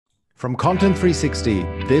From Content 360,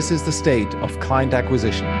 this is the state of client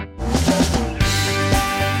acquisition.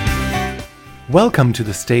 Welcome to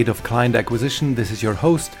the state of client acquisition. This is your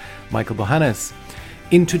host, Michael Bohannes.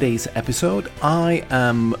 In today's episode, I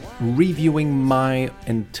am reviewing my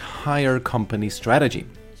entire company strategy.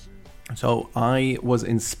 So I was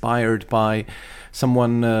inspired by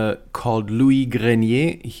someone called Louis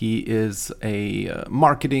Grenier. He is a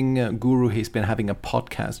marketing guru. He's been having a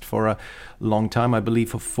podcast for a long time, I believe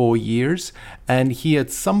for 4 years. And he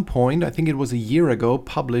at some point, I think it was a year ago,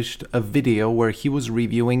 published a video where he was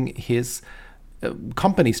reviewing his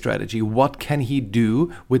company strategy. What can he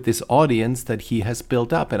do with this audience that he has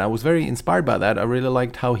built up? And I was very inspired by that. I really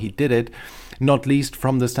liked how he did it, not least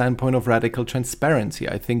from the standpoint of radical transparency.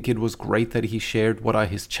 I think it was great that he shared what are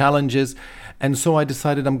his challenges. And so I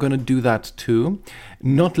decided I'm going to do that too,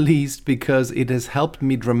 not least because it has helped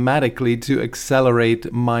me dramatically to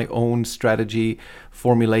accelerate my own strategy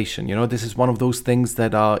formulation. You know, this is one of those things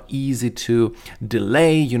that are easy to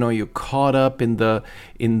delay. You know, you're caught up in the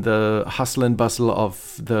hustle and bustle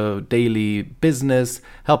of the daily business,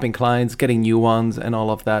 helping clients, getting new ones and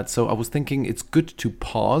all of that. So I was thinking it's good to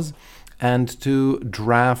pause and to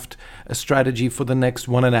draft a strategy for the next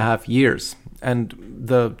 1.5 years. And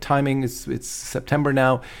the timing it's September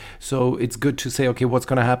now, so it's good to say, okay, what's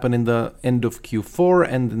going to happen in the end of Q4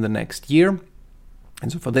 and in the next year.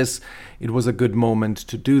 And so for this, it was a good moment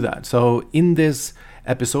to do that. So in this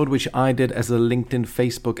episode, which I did as a LinkedIn,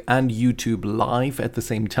 Facebook, and YouTube live at the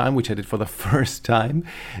same time, which I did for the first time,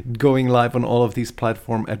 going live on all of these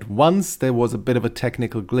platforms at once. There was a bit of a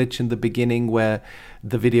technical glitch in the beginning where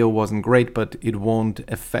the video wasn't great, but it won't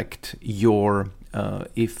affect your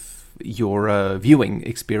viewing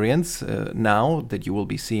experience now that you will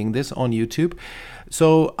be seeing this on YouTube.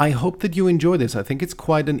 So I hope that you enjoy this. I think it's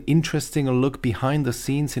quite an interesting look behind the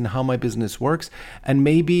scenes in how my business works, and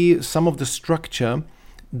maybe some of the structure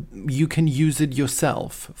you can use it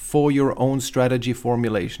yourself for your own strategy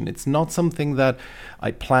formulation. It's not something that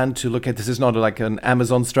I plan to look at. This is not like an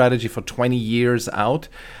Amazon strategy for 20 years out.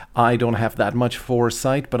 I don't have that much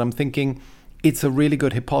foresight, but I'm thinking it's a really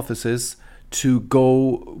good hypothesis to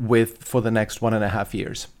go with for the next 1.5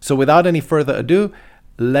 years. So without any further ado,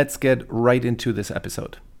 let's get right into this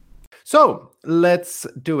episode. So let's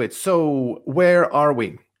do it. So where are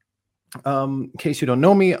we? In case you don't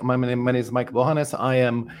know me, my name is Michael Bohannes. I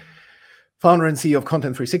am founder and CEO of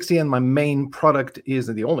Content 360, and my main product is,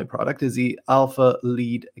 and the only product, is the Alpha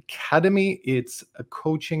Lead Academy. It's a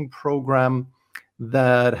coaching program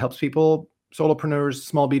that helps people, solopreneurs,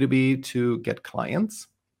 small B2B, to get clients.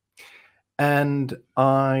 And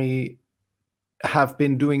I have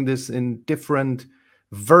been doing this in different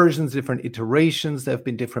versions, different iterations. There have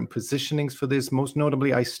been different positionings for this. Most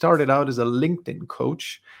notably, I started out as a LinkedIn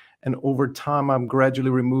coach, and over time, I'm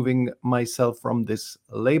gradually removing myself from this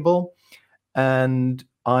label. And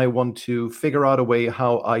I want to figure out a way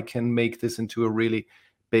how I can make this into a really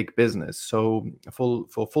big business. So for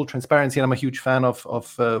full transparency, and I'm a huge fan of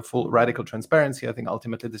full radical transparency. I think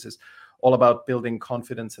ultimately this is all about building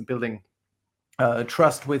confidence and building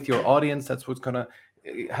trust with your audience. That's what's going to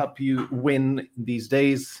help you win these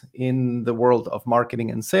days in the world of marketing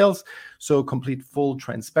and sales. So complete full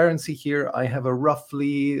transparency here. I have a run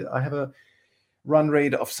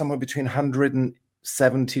rate of somewhere between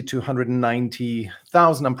 170 to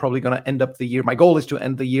 190,000. I'm probably going to end up the year. My goal is to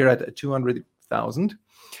end the year at 200,000.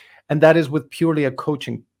 And that is with purely a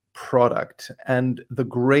coaching product. And the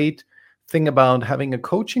great thing about having a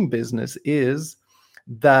coaching business is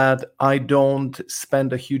that I don't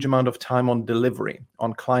spend a huge amount of time on delivery,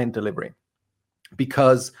 on client delivery,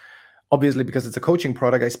 because it's a coaching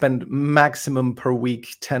product. I spend maximum per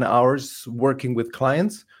week 10 hours working with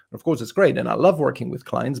clients. Of course, it's great, and I love working with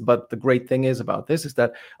clients, but the great thing is about this is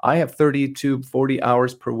that I have 30 to 40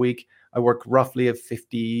 hours per week. I work roughly a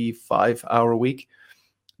 55-hour week.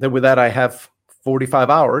 Then with that, I have 45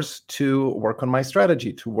 hours to work on my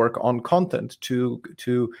strategy, to work on content, to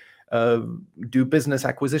do business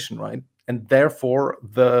acquisition, right? And therefore,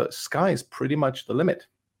 the sky is pretty much the limit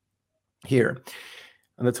here.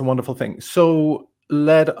 And that's a wonderful thing. So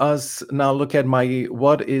let us now look at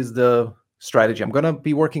what is the strategy. I'm going to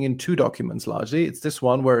be working in 2 documents largely. It's this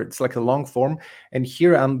one where it's like a long form. And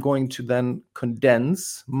here I'm going to then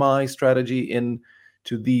condense my strategy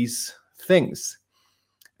into these things.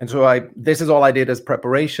 And so this is all I did as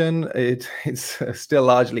preparation. It's still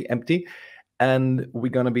largely empty. And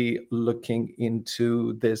we're going to be looking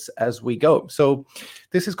into this as we go. So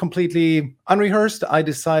this is completely unrehearsed. I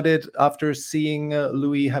decided after seeing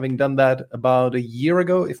Louis having done that about a year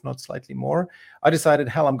ago, if not slightly more, I decided,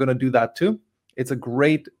 hell, I'm going to do that too. It's a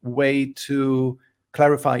great way to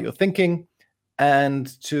clarify your thinking,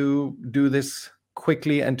 and to do this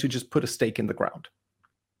quickly and to just put a stake in the ground.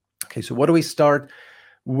 Okay, so what do we start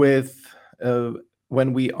with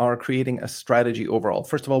when we are creating a strategy overall?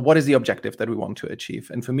 First of all, what is the objective that we want to achieve?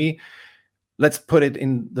 And for me, let's put it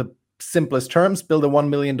in the simplest terms: build a $1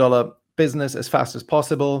 million business as fast as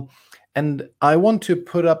possible. And I want to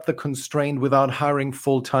put up the constraint without hiring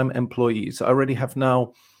full-time employees. I already have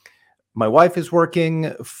now, my wife is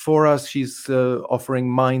working for us. She's offering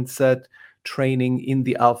mindset training in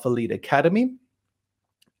the Alpha Lead Academy.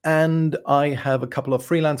 And I have a couple of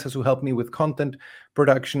freelancers who help me with content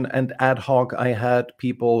production, and ad hoc, I had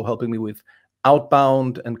people helping me with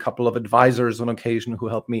outbound, and a couple of advisors on occasion who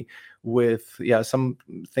help me with some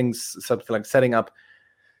things, something like setting up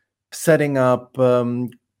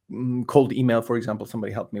cold email, for example.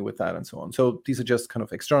 Somebody helped me with that, and so on. So these are just kind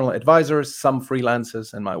of external advisors, some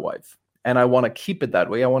freelancers, and my wife. And I want to keep it that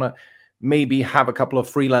way. I want to maybe have a couple of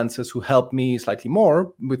freelancers who help me slightly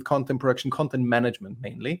more with content production, content management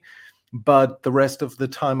mainly. But the rest of the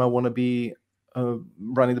time, I want to be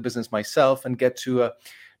running the business myself and get to a $1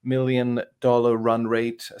 million run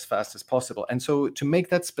rate as fast as possible. And so to make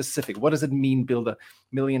that specific, what does it mean, build a $1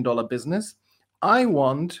 million business? I'm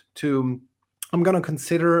going to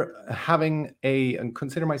consider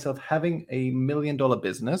myself having a $1 million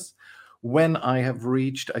business when I have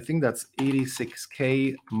reached, I think that's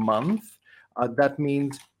 86K month. That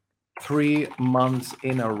means 3 months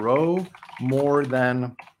in a row, more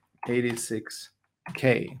than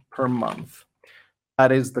 86K per month.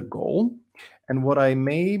 That is the goal. And what I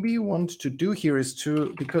maybe want to do here is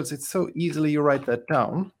because it's so easily you write that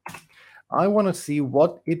down, I want to see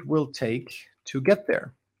what it will take to get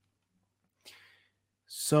there.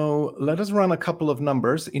 So let us run a couple of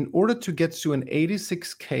numbers. In order to get to an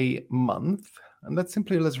 86K month, and let's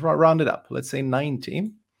round it up. Let's say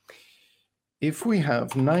 90. If we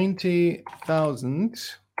have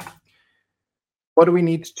 90,000, what do we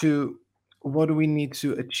need to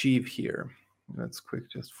achieve here? Let's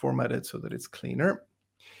just format it so that it's cleaner.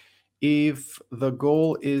 If the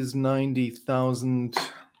goal is 90,000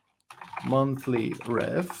 monthly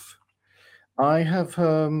rev, I have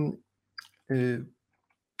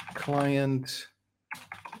client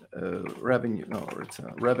revenue. No, it's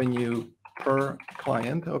a revenue per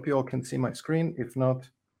client. I hope you all can see my screen. If not,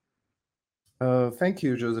 thank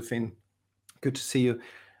you, Josephine. Good to see you.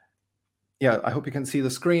 Yeah, I hope you can see the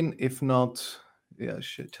screen. If not,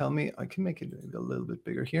 tell me. I can make it a little bit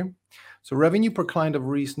bigger here. So revenue per client, I've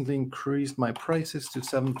recently increased my prices to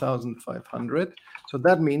 7,500. So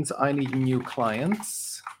that means I need new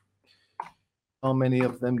clients. How many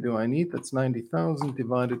of them do I need? That's 90,000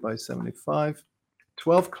 divided by 75.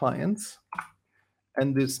 12 clients.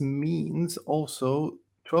 And this means also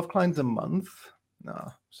 12 clients a month.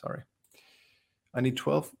 No, sorry. I need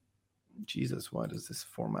 12. Jesus, why does this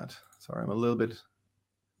format? Sorry, I'm a little bit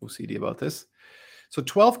OCD about this. So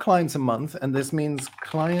 12 clients a month, and this means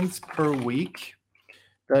clients per week.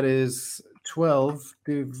 That is 12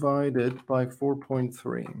 divided by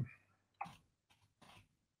 4.3.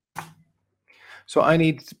 So I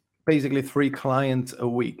need basically 3 clients a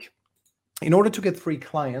week. In order to get 3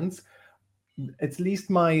 clients, at least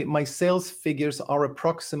my sales figures are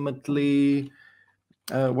approximately,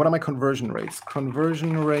 what are my conversion rates?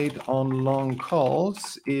 Conversion rate on long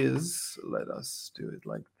calls is, let us do it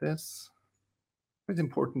like this. It's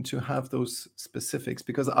important to have those specifics,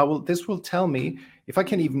 because this will tell me if I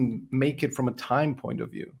can even make it from a time point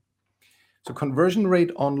of view. So conversion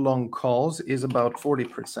rate on long calls is about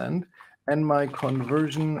 40%. And my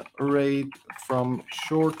conversion rate from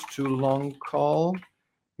short to long call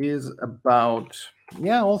is about,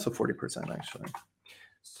 also 40% actually.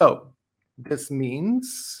 So this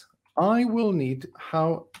means I will need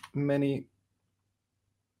how many?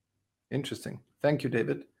 Interesting. Thank you,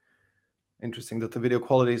 David. Interesting that the video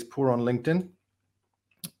quality is poor on LinkedIn.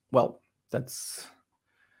 Well, that's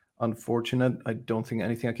unfortunate. I don't think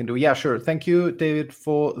anything I can do. Yeah, sure. Thank you, David,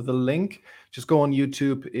 for the link. Just go on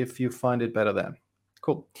YouTube if you find it better there.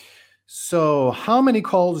 Cool. So how many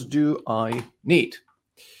calls do I need?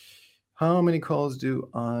 How many calls do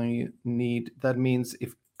I need? That means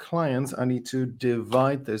if clients, I need to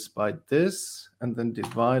divide this by this and then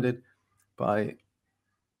divide it by,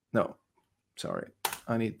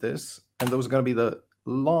 I need this. And those are going to be the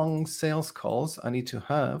long sales calls I need to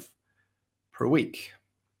have per week.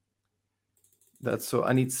 So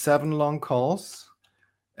I need 7 long calls,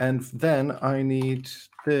 and then I need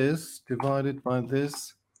this divided by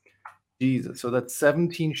this. Jesus, so that's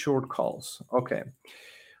 17 short calls. Okay.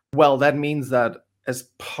 Well, that means that as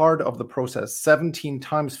part of the process, 17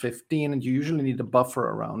 times 15, and you usually need a buffer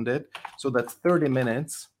around it. So that's 30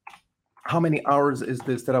 minutes. How many hours is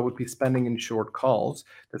this that I would be spending in short calls?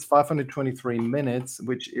 That's 523 minutes,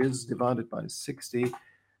 which is divided by 60,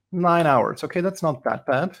 9 hours. Okay, that's not that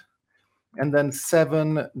bad. And then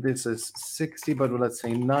 7, this is 60, but let's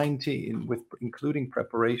say 90 with including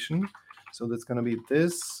preparation. So that's going to be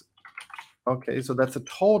this. Okay, so that's a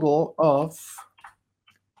total of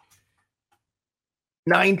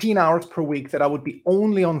 19 hours per week that I would be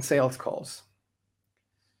only on sales calls.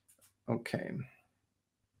 Okay.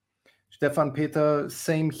 Stefan Peter,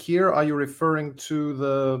 same here. Are you referring to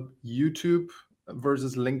the YouTube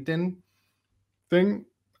versus LinkedIn thing?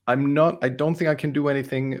 I don't think I can do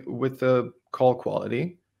anything with the call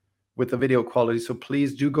quality, with the video quality. So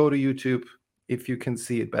please do go to YouTube if you can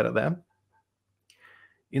see it better there.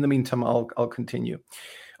 In the meantime, I'll continue.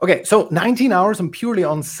 Okay, so 19 hours and purely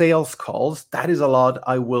on sales calls. That is a lot.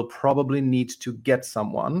 I will probably need to get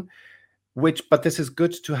someone, but this is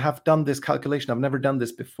good to have done this calculation. I've never done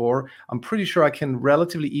this before. I'm pretty sure I can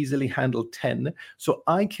relatively easily handle 10. So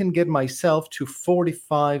I can get myself to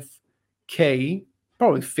 45K,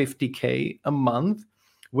 probably 50K a month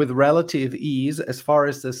with relative ease as far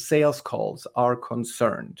as the sales calls are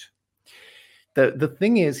concerned. The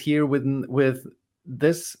thing is here with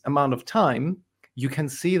this amount of time, you can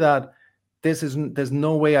see that there's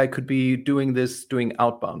no way I could be doing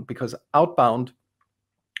outbound, because outbound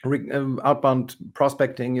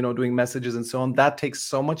prospecting, doing messages and so on, that takes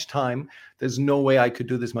so much time. There's no way I could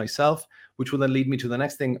do this myself, which will then lead me to the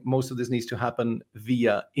next thing. Most of this needs to happen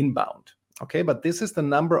via inbound. Okay, but this is the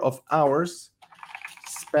number of hours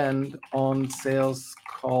spent on sales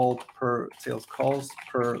calls per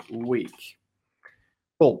week.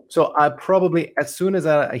 Cool. So I probably, as soon as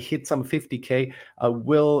I hit some 50K, I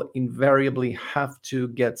will invariably have to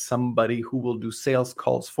get somebody who will do sales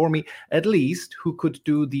calls for me, at least who could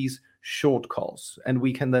do these short calls. And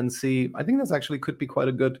we can then see, I think this actually could be quite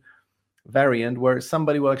a good variant where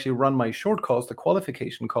somebody will actually run my short calls, the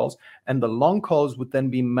qualification calls, and the long calls would then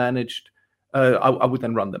be managed. I would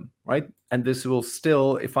then run them, right? And this will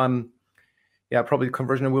still, if I'm, probably the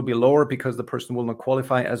conversion will be lower because the person will not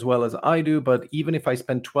qualify as well as I do. But even if I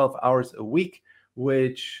spend 12 hours a week,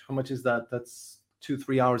 which, how much is that? That's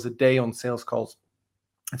 2-3 hours a day on sales calls.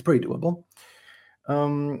 It's pretty doable.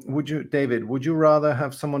 David, would you rather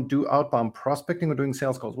have someone do outbound prospecting or doing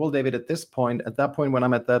sales calls? Well, David, at that point, when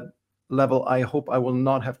I'm at that level, I hope I will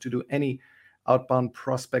not have to do any outbound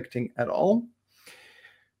prospecting at all.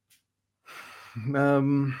 There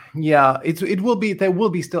will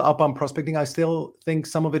be still outbound prospecting. I still think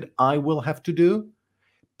some of it I will have to do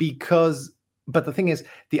but the thing is,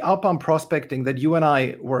 the outbound prospecting that you and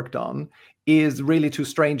I worked on is really to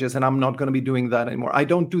strangers, and I'm not going to be doing that anymore. I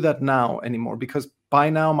don't do that now anymore because by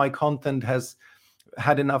now my content has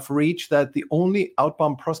had enough reach that the only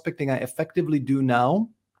outbound prospecting I effectively do now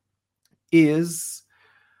is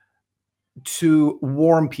to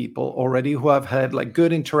warm people already who I've had like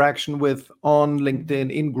good interaction with on LinkedIn,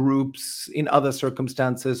 in groups, in other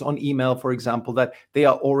circumstances, on email, for example, that they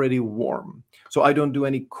are already warm. So I don't do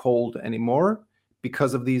any cold anymore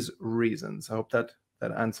because of these reasons. I hope that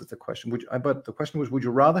answers the question. But the question was, would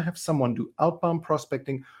you rather have someone do outbound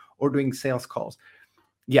prospecting or doing sales calls?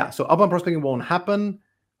 Yeah, so outbound prospecting won't happen,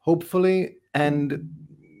 hopefully, and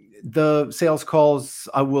the sales calls,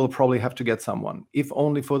 I will probably have to get someone, if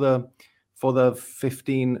only for the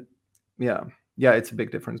 15. It's a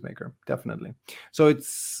big difference maker, definitely. So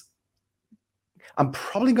I'm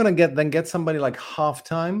probably going to get somebody like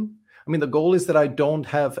half-time. I mean, the goal is that I don't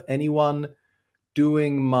have anyone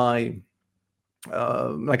doing my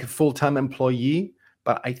like a full-time employee,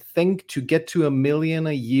 but I think to get to 1 million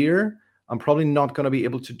a year, I'm probably not going to be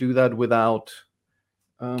able to do that without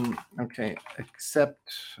except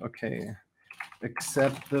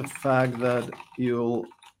the fact that you'll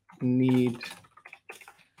need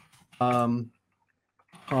half-time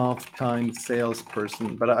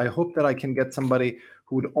salesperson. But I hope that I can get somebody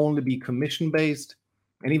who would only be commission-based.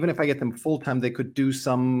 And even if I get them full-time, they could do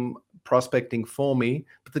some prospecting for me.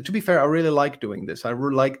 But to be fair, I really like doing this. I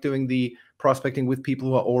really like doing the prospecting with people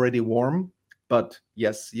who are already warm. But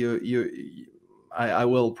yes, I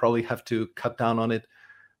will probably have to cut down on it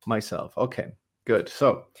myself. Okay, good.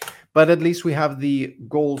 So, but at least we have the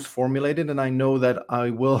goals formulated, and I know that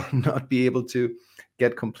I will not be able to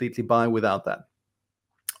get completely by without that.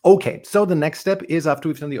 Okay, so the next step is, after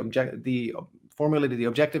we've done formulated the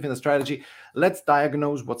objective and the strategy, let's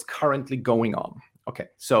diagnose what's currently going on. Okay,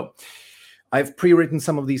 so I've pre-written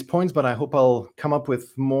some of these points, but I hope I'll come up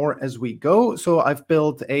with more as we go. So I've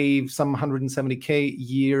built some 170K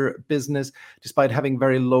year business despite having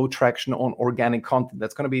very low traction on organic content.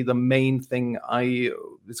 That's going to be the main thing.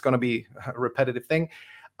 It's going to be a repetitive thing.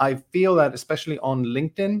 I feel that especially on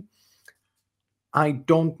LinkedIn, I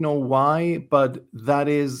don't know why, but that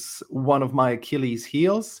is one of my Achilles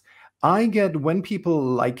heels. I get when people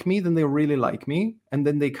like me, then they really like me, and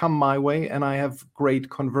then they come my way, and I have great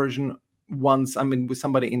conversion once I'm in with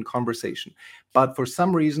somebody in conversation. But for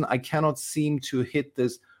some reason, I cannot seem to hit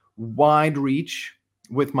this wide reach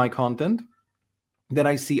with my content that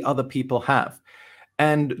I see other people have.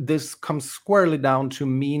 And this comes squarely down to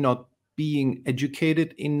me not being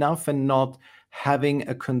educated enough and not having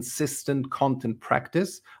a consistent content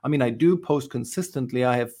practice. I mean, I do post consistently.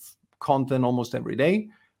 I have content almost every day,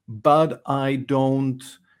 but I don't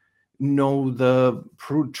know the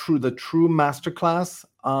true masterclass.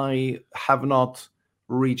 I have not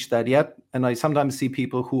reached that yet. And I sometimes see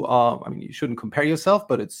people who are, I mean, you shouldn't compare yourself,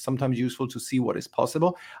 but it's sometimes useful to see what is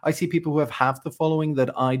possible. I see people who have half the following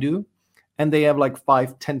that I do, and they have like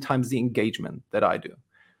 5-10 times the engagement that I do.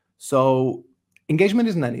 So engagement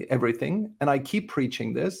isn't everything. And I keep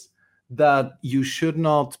preaching this, that you should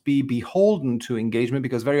not be beholden to engagement,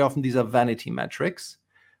 because very often these are vanity metrics.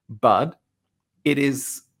 But it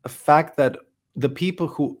is a fact that the people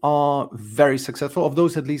who are very successful, of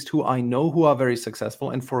those at least who I know who are very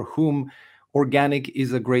successful and for whom organic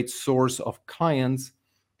is a great source of clients,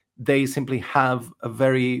 they simply have a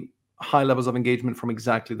very high levels of engagement from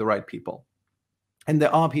exactly the right people. And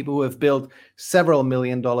there are people who have built several $1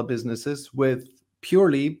 million businesses with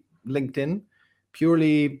purely LinkedIn,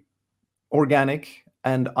 purely organic,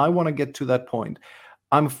 and I want to get to that point.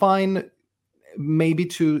 I'm fine maybe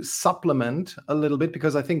to supplement a little bit,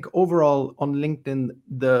 because I think overall on LinkedIn,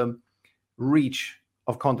 the reach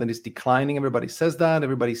of content is declining. Everybody says that.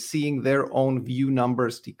 Everybody's seeing their own view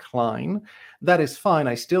numbers decline. That is fine.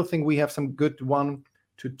 I still think we have some good 1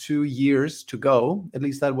 to 2 years to go. At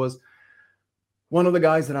least that was one of the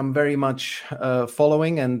guys that I'm very much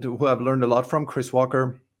following and who I've learned a lot from, Chris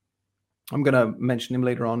Walker. I'm going to mention him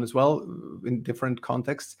later on as well in different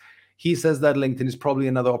contexts. He says that LinkedIn is probably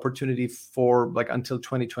another opportunity for like until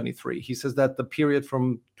 2023. He says that the period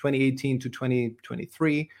from 2018 to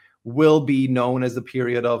 2023 will be known as the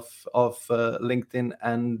period of LinkedIn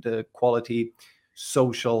and quality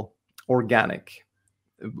social organic.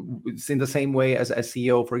 It's in the same way as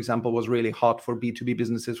SEO, for example, was really hot for B2B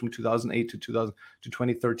businesses from 2008 to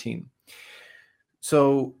 2013.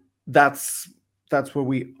 So that's where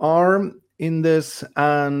we are in this.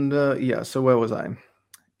 And so where was I?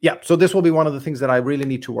 Yeah, so this will be one of the things that I really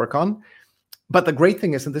need to work on. But the great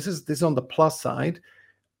thing is, and this is on the plus side,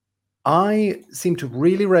 I seem to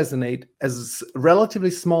really resonate, as relatively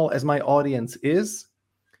small as my audience is.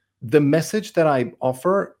 The message that I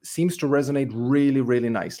offer seems to resonate really, really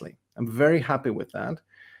nicely. I'm very happy with that.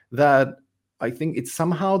 That I think it's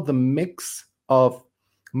somehow the mix of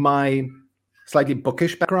my slightly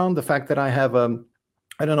bookish background, the fact that I have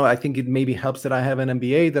I don't know, I think it maybe helps that I have an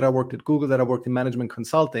MBA, that I worked at Google, that I worked in management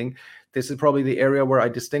consulting. This is probably the area where I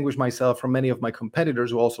distinguish myself from many of my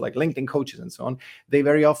competitors who also like LinkedIn coaches and so on. They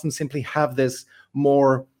very often simply have this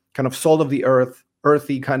more kind of salt of the earth,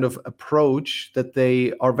 earthy kind of approach, that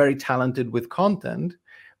they are very talented with content.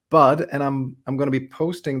 But, and I'm going to be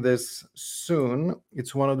posting this soon.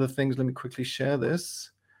 It's one of the things, let me quickly share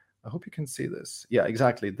this. I hope you can see this. Yeah,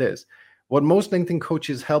 exactly this. What most LinkedIn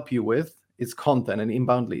coaches help you with is content and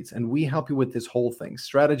inbound leads. And we help you with this whole thing: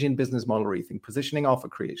 strategy and business model rethink, positioning, offer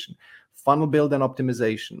creation, funnel build and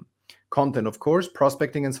optimization, content, of course,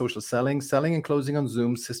 prospecting and social selling, selling and closing on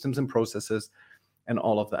Zoom, systems and processes, and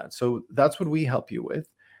all of that. So that's what we help you with.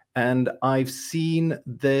 And I've seen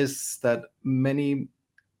this, that many,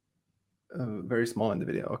 very small in the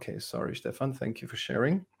video. Okay, sorry, Stefan. Thank you for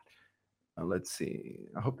sharing. Let's see.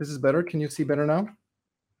 I hope this is better. Can you see better now?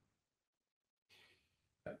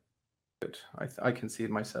 Good. I can see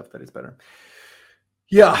it myself that it's better.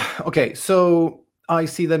 Yeah. Okay. So I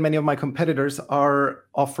see that many of my competitors are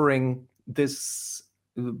offering this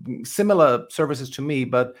similar services to me,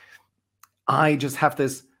 but I just have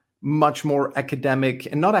this much more academic,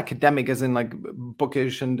 and not academic as in like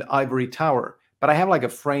bookish and ivory tower, but I have like a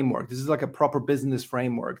framework. This is like a proper business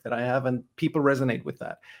framework that I have, and people resonate with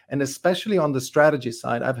that. And especially on the strategy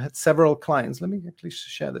side, I've had several clients. Let me actually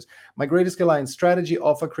share this. My greatest skill in strategy,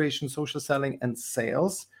 offer creation, social selling, and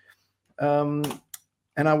sales. And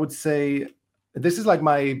I would say this is like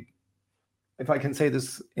my, if I can say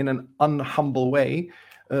this in an unhumble way,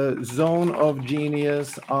 zone of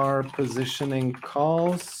genius are positioning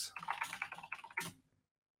calls.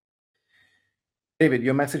 David,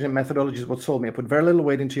 your message and methodology is what sold me. I put very little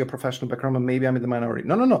weight into your professional background, and maybe I'm in the minority.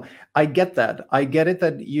 No. I get that. I get it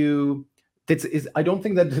that you. I don't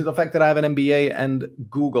think that the fact that I have an MBA and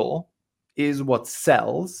Google is what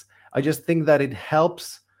sells. I just think that it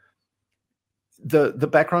helps the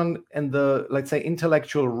background and the, let's say,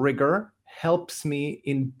 intellectual rigor helps me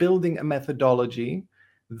in building a methodology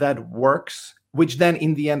that works, which then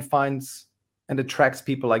in the end finds and attracts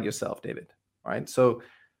people like yourself, David. Right? So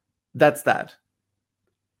that's that.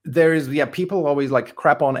 There is, people always like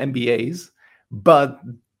crap on MBAs, but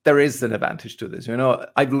there is an advantage to this.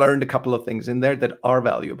 I've learned a couple of things in there that are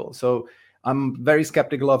valuable. So I'm very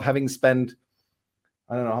skeptical of having spent,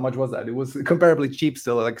 I don't know, how much was that? It was comparably cheap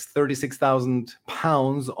still, like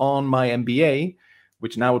 £36,000 on my MBA,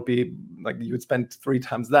 which now would be like you would spend 3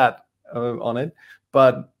 times that on it.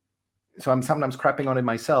 But so I'm sometimes crapping on it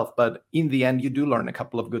myself, but in the end, you do learn a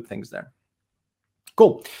couple of good things there.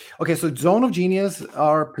 Cool. Okay, so Zone of Genius,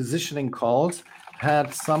 our positioning calls,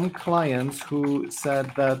 had some clients who said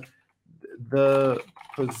that the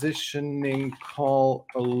positioning call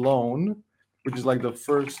alone, which is like the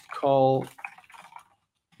first call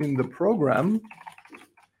in the program,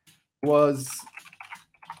 was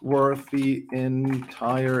worth the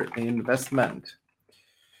entire investment.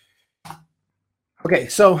 Okay,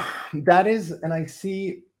 so that is, and I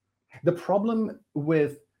see the problem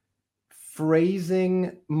with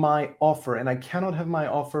phrasing my offer, and I cannot have my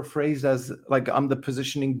offer phrased as like I'm the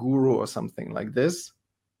positioning guru or something like this,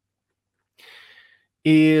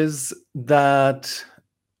 is that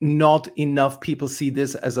not enough people see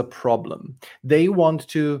this as a problem. They want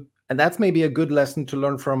to, and that's maybe a good lesson to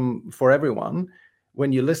learn for everyone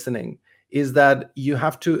when you're listening, is that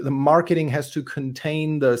the marketing has to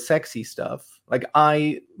contain the sexy stuff. Like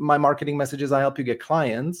my marketing messages, I help you get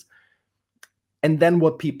clients. And then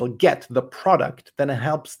what people get, the product, then it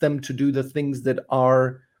helps them to do the things that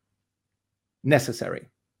are necessary,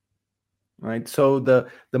 right? So the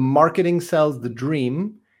marketing sells the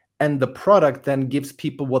dream, and the product then gives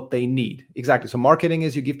people what they need. Exactly. So marketing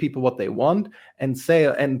is you give people what they want, and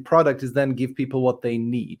product is then give people what they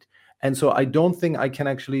need. And so I don't think I can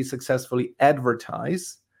actually successfully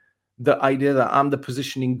advertise the idea that I'm the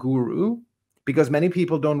positioning guru, because many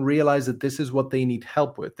people don't realize that this is what they need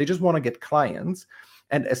help with. They just want to get clients.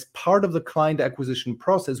 And as part of the client acquisition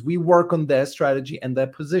process, we work on their strategy and their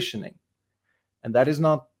positioning. And that is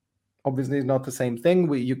obviously not the same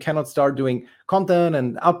thing. You cannot start doing content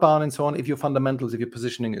and outbound and so on if your fundamentals, if your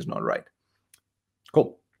positioning is not right.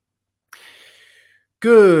 Cool.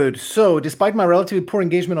 Good. So despite my relatively poor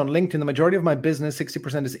engagement on LinkedIn, the majority of my business,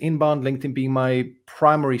 60%, is inbound, LinkedIn being my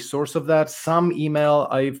primary source of that. Some email,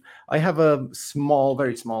 I have a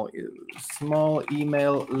very small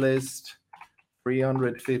email list,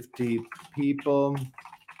 350 people.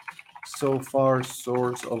 So far,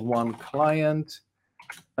 source of 1 client.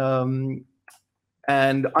 And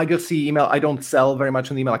I just see email. I don't sell very much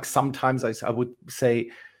on email. Like sometimes I would say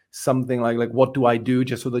something like what do I do,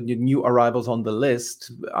 just so that your new arrivals on the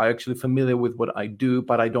list are actually familiar with what I do,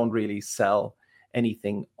 but I don't really sell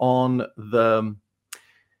anything on the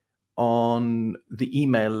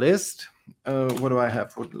email list. What do I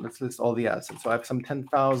have? Let's list all the assets. So I have some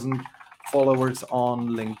 10,000 followers on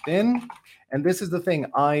LinkedIn. And this is the thing.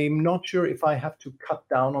 I'm not sure if I have to cut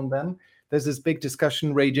down on them. There's this big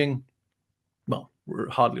discussion raging. Well, we're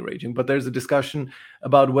hardly raging, but there's a discussion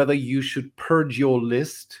about whether you should purge your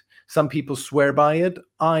list. Some people swear by it.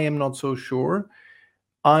 I am not so sure.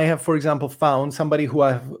 I have, for example, found somebody who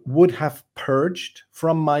I would have purged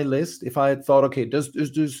from my list if I had thought, okay,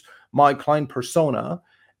 does my client persona?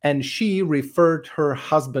 And she referred her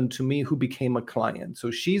husband to me, who became a client.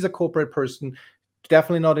 So she's a corporate person,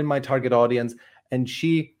 definitely not in my target audience. And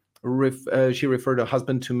she referred her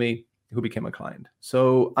husband to me, who became a client.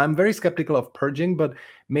 So I'm very skeptical of purging, but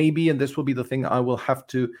maybe, and this will be the thing I will have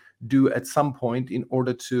to do at some point in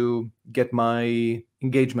order to get my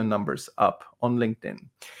engagement numbers up on LinkedIn.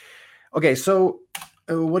 Okay, so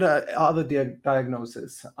what are other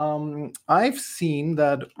diagnoses? I've seen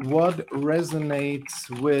that what resonates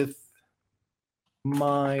with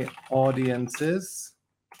my audience is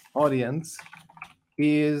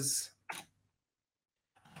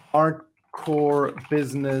hardcore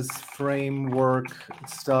business framework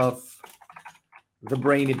stuff, the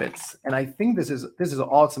brainy bits. And I think this is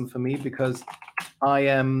awesome for me, because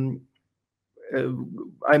I'm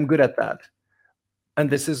good at that. And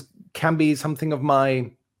this can be something of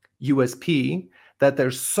my USP, that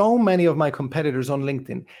there's so many of my competitors on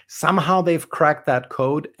LinkedIn. Somehow they've cracked that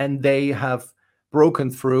code and they have broken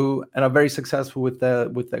through and are very successful with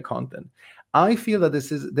their content. I feel that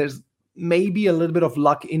there's maybe a little bit of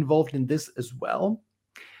luck involved in this as well.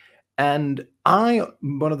 And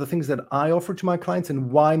one of the things that I offer to my clients,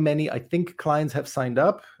 and why many, I think, clients have signed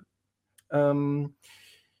up,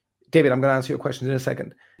 David, I'm going to answer your questions in a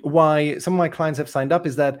second. Why some of my clients have signed up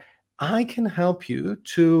is that I can help you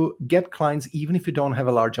to get clients even if you don't have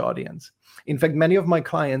a large audience. In fact, many of my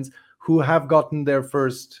clients who have gotten their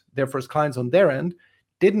first clients on their end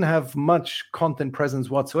didn't have much content presence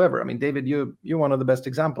whatsoever. I mean, David, you're one of the best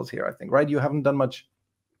examples here, I think, right? You haven't done much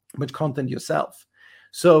content yourself.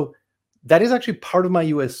 So that is actually part of my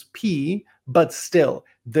USP, but still,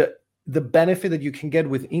 the benefit that you can get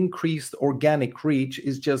with increased organic reach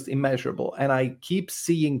is just immeasurable. And I keep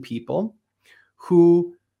seeing people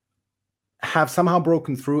who have somehow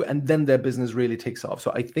broken through and then their business really takes off.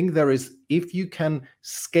 So I think if you can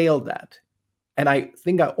scale that, and I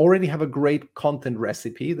think I already have a great content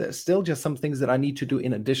recipe, there's still just some things that I need to do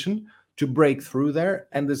in addition to break through there.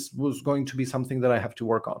 And this was going to be something that I have to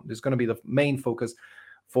work on. This is going to be the main focus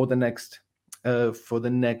for the next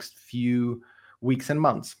few weeks and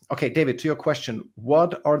months. Okay, David, to your question,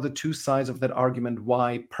 what are the two sides of that argument?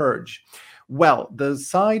 Why purge? Well, the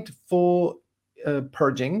side for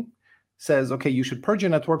purging says, okay, you should purge your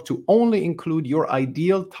network to only include your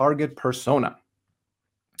ideal target persona.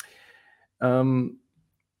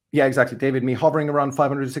 Yeah, exactly, David. Me hovering around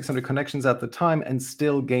 500 to 600 connections at the time and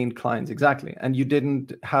still gained clients. Exactly. And you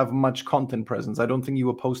didn't have much content presence. I don't think you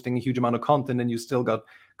were posting a huge amount of content and you still got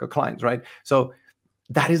clients, right? So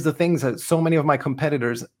that is the things that so many of my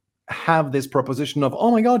competitors have this proposition of,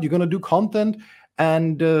 oh my God, you're going to do content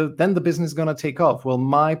and then the business is going to take off. Well,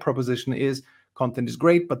 my proposition is content is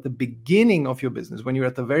great, but the beginning of your business, when you're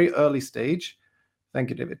at the very early stage, thank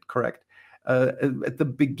you, David, correct. At the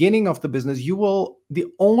beginning of the business, the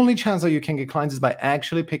only chance that you can get clients is by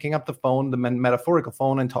actually picking up the phone, the metaphorical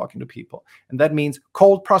phone, and talking to people. And that means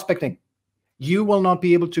cold prospecting. You will not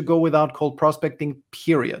be able to go without cold prospecting,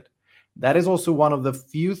 period. That is also one of the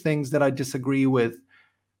few things that I disagree with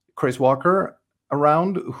Chris Walker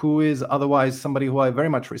around, who is otherwise somebody who I very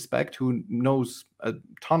much respect, who knows a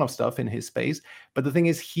ton of stuff in his space. But the thing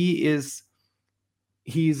is, he's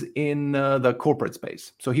in the corporate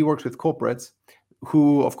space. So he works with corporates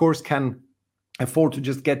who, of course, can afford to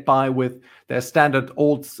just get by with their standard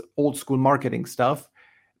old school marketing stuff.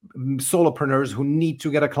 Solopreneurs who need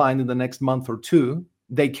to get a client in the next month or two,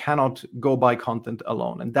 they cannot go buy content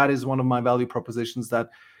alone. And that is one of my value propositions that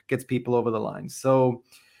gets people over the line. So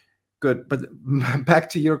good. But back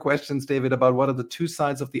to your questions, David, about what are the two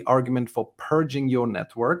sides of the argument for purging your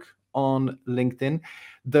network on LinkedIn.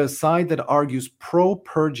 The side that argues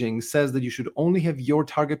pro-purging says that you should only have your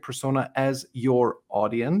target persona as your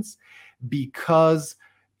audience, because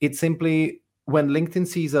it simply, when LinkedIn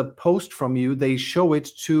sees a post from you, they show it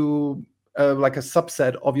to like a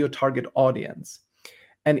subset of your target audience.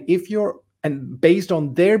 And based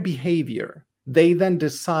on their behavior, they then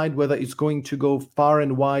decide whether it's going to go far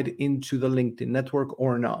and wide into the LinkedIn network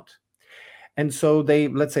or not. And so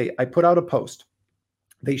let's say I put out a post.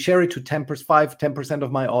 They share it to 10%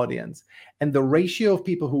 of my audience, and the ratio of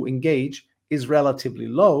people who engage is relatively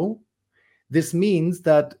low. This means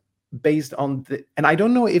that based on and I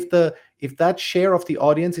don't know if that share of the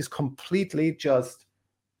audience is completely just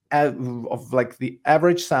of like the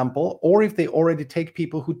average sample, or if they already take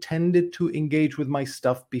people who tended to engage with my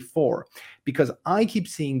stuff before, because I keep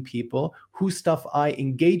seeing people whose stuff I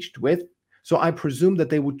engaged with. So I presume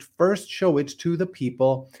that they would first show it to the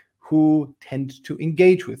people who tend to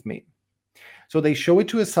engage with me. So they show it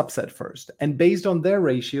to a subset first. And based on their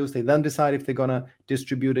ratios, they then decide if they're going to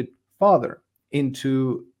distribute it farther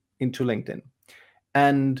into LinkedIn.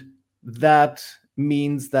 And that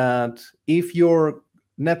means that if your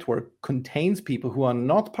network contains people who are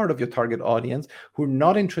not part of your target audience, who are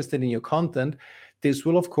not interested in your content, this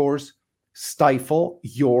will, of course, stifle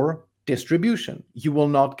your distribution. You will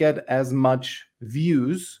not get as much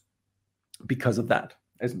views because of that.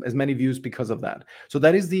 As many views because of that. So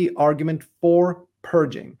that is the argument for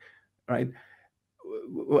purging, right?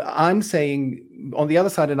 I'm saying on the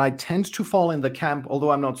other side, and I tend to fall in the camp,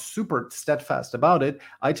 although I'm not super steadfast about it,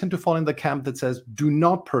 I tend to fall in the camp that says, do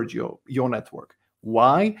not purge your network.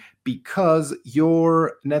 Why? Because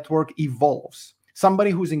your network evolves.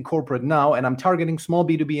 Somebody who's in corporate now, and I'm targeting small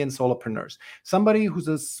B2B and solopreneurs. Somebody who's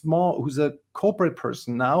a corporate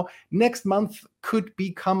person now, next month could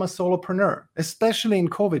become a solopreneur, especially in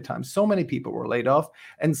COVID times. So many people were laid off,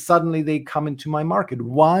 and suddenly they come into my market.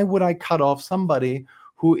 Why would I cut off somebody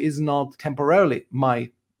who is not temporarily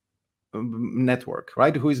my network,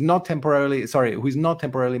 right? Who is not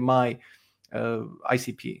temporarily my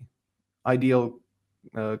ICP, ideal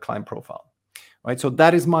client profile. right? So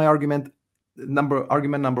that is my argument number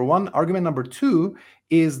one. Argument number two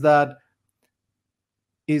is that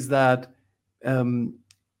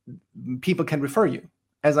people can refer you.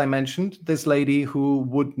 As I mentioned, this lady who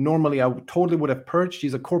would normally, totally would have purged,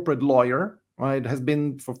 she's a corporate lawyer, right? Has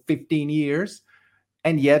been for 15 years.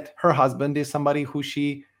 And yet her husband is somebody who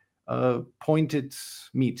she pointed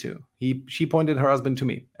me to. She pointed her husband to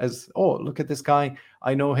me as, oh, look at this guy.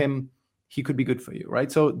 I know him. He could be good for you,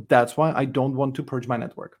 right? So that's why I don't want to purge my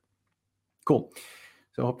network. Cool.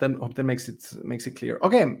 So hope that makes it clear.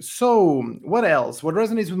 Okay, so what else? What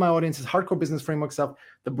resonates with my audience is hardcore business framework stuff,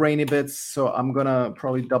 the brainy bits. So I'm gonna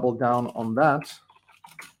probably double down on that.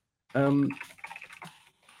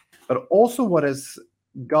 But also what has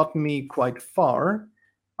got me quite far,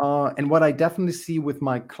 and what I definitely see with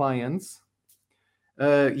my clients.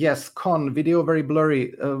 Yes, Con, video very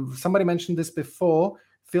blurry. Somebody mentioned this before.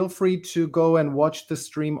 Feel free to go and watch the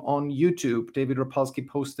stream on YouTube. David Rapalski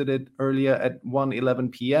posted it earlier at 1:11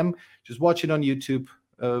 p.m. Just watch it on YouTube.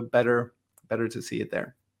 Better to see it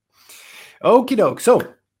there. Okie doke. So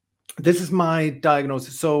this is my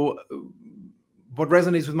diagnosis. So what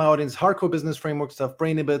resonates with my audience, hardcore business framework stuff,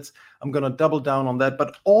 brainy bits. I'm going to double down on that.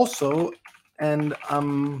 But also, and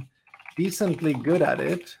I'm decently good at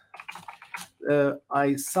it,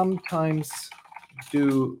 I sometimes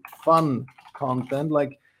do fun content.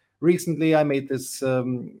 Like recently I made this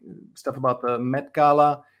stuff about the Met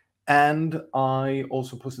Gala, and I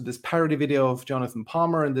also posted this parody video of Jonathan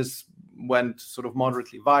Palmer, and this went sort of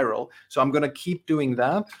moderately viral. So I'm going to keep doing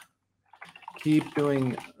that,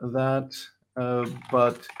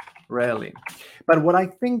 but rarely. But what I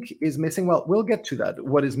think is missing, well, we'll get to that.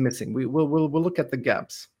 What is missing? We'll look at the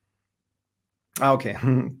gaps. Okay,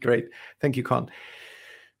 great. Thank you, Con.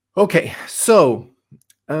 Okay, so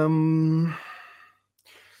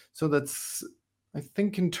that's, I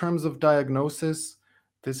think in terms of diagnosis,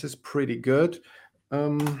 this is pretty good.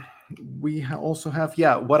 We also have,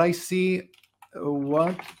 what I see,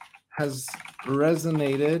 what has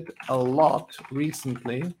resonated a lot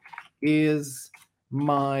recently is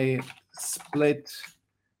my split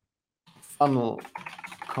funnel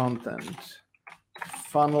content,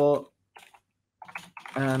 funnel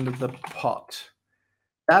and the pot.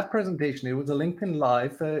 That presentation, it was a LinkedIn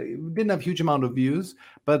Live. It didn't have a huge amount of views,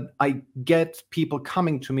 but I get people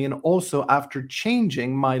coming to me. And also after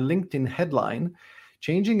changing my LinkedIn headline,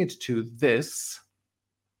 changing it to this,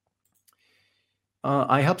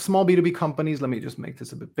 I help small B2B companies. Let me just make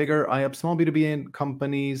this a bit bigger. I help small B2B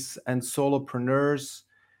companies and solopreneurs.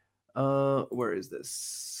 Where is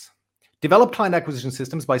this? Develop client acquisition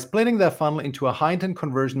systems by splitting their funnel into a high-intent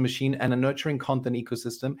conversion machine and a nurturing content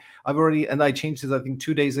ecosystem. I changed this, I think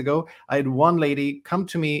 2 days ago. I had one lady come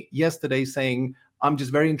to me yesterday saying, I'm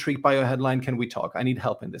just very intrigued by your headline. Can we talk? I need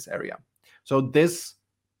help in this area. So this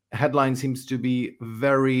headline seems to be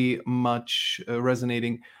very much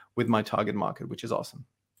resonating with my target market, which is awesome.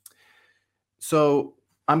 So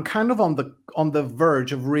I'm kind of on the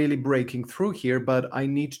verge of really breaking through here, but I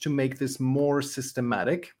need to make this more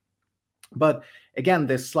systematic. But again,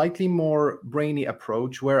 this slightly more brainy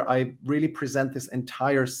approach where I really present this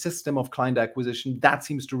entire system of client acquisition, that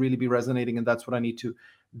seems to really be resonating, and that's what I need to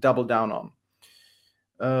double down on.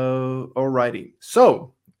 Alrighty,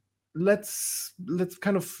 so let's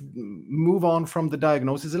kind of move on from the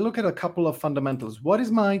diagnosis and look at a couple of fundamentals. What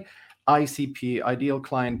is my ICP, ideal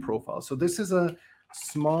client profile? So this is a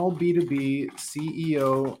small B2B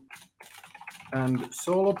CEO and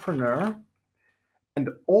solopreneur. And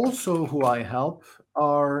also who I help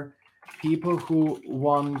are people who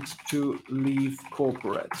want to leave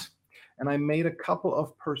corporate. And I made a couple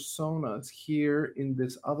of personas here in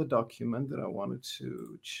this other document that I wanted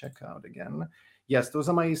to check out again. Yes, those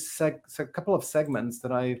are my couple of segments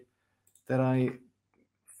that I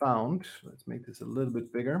found. Let's make this a little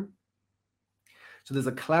bit bigger. So there's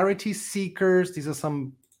a clarity seekers. These are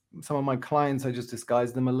some of my clients. I just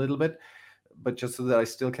disguised them a little bit, but just so that I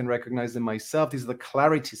still can recognize them myself. These are the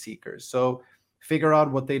clarity seekers. So figure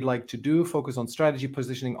out what they'd like to do, focus on strategy,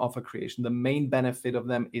 positioning, offer creation. The main benefit of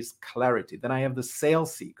them is clarity. Then I have the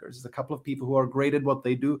sales seekers. There's a couple of people who are great at what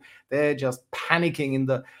they do. They're just panicking in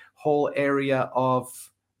the whole area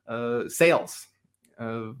of sales,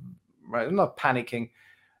 right? I'm not panicking.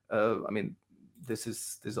 I mean, this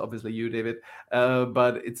is obviously you, David,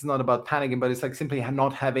 but it's not about panicking, but it's like simply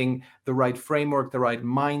not having the right framework, the right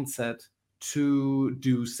mindset to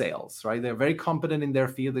do sales, right? They're very competent in their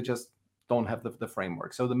field. They just don't have the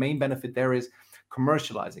framework. So the main benefit there is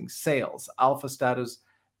commercializing, sales, alpha status,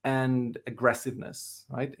 and aggressiveness,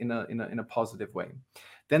 right? In a positive way.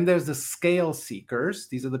 Then there's the scale seekers.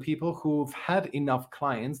 These are the people who've had enough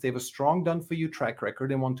clients. They have a strong done for you track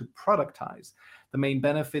record and want to productize. The main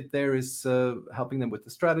benefit there is helping them with the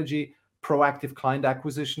strategy, proactive client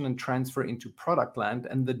acquisition and transfer into product land.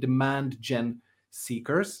 And the demand gen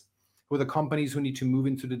seekers, who are the companies who need to move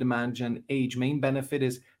into the demand gen age. Main benefit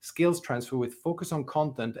is skills transfer with focus on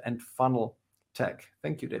content and funnel tech.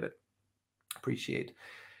 Thank you, David. Appreciate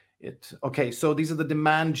it. Okay, so these are the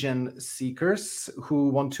demand gen seekers who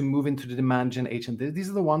want to move into the demand gen age. And these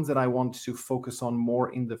are the ones that I want to focus on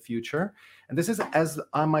more in the future. And this is as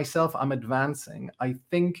I myself, I'm advancing. I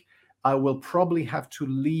think I will probably have to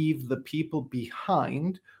leave the people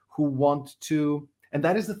behind who want to, and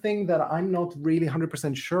that is the thing that I'm not really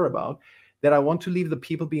 100% sure about, that I want to leave the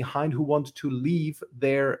people behind who want to leave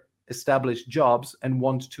their established jobs and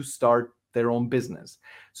want to start their own business.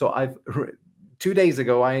 So 2 days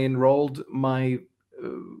ago, I enrolled my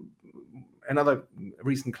another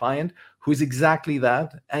recent client who's exactly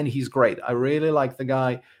that, and he's great. I really like the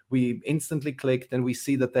guy. We instantly clicked, and we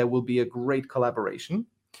see that there will be a great collaboration.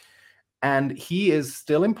 And he is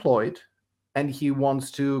still employed, and he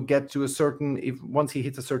wants to get to a certain, once he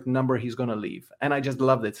hits a certain number, he's going to leave. And I just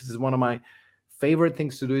love this. This is one of my favorite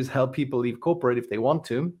things to do, is help people leave corporate if they want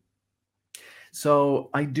to. So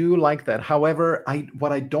I do like that. However,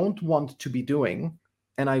 what I don't want to be doing,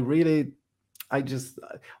 and I feel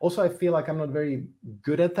like I'm not very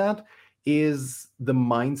good at that, is the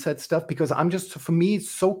mindset stuff, because for me,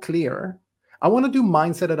 it's so clear. I want to do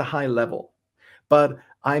mindset at a high level, but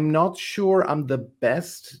I'm not sure I'm the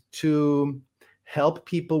best to help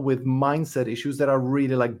people with mindset issues that are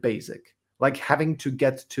really like basic, like having to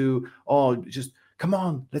get to, just come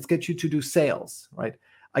on, let's get you to do sales, right?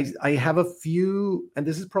 I have a few, and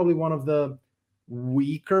this is probably one of the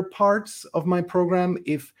weaker parts of my program.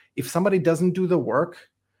 If somebody doesn't do the work,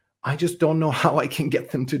 I just don't know how I can get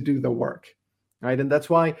them to do the work, right? And that's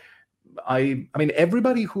why I mean,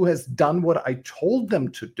 everybody who has done what I told them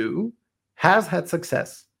to do has had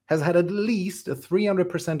success, has had at least a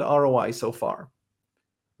 300% ROI so far,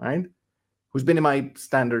 right? Who's been in my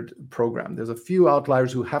standard program. There's a few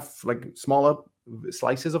outliers who have like smaller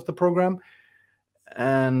slices of the program.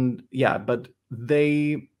 And yeah, but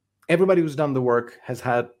everybody who's done the work has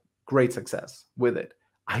had great success with it.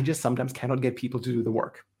 I just sometimes cannot get people to do the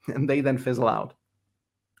work, and they then fizzle out.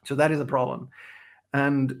 So that is a problem.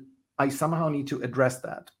 And I somehow need to address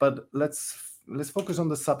that. But let's focus on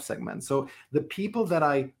the subsegment. So the people that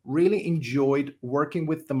I really enjoyed working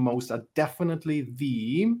with the most are definitely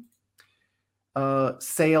the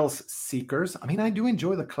sales seekers. I mean, I do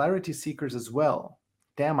enjoy the clarity seekers as well.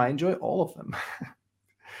 Damn, I enjoy all of them.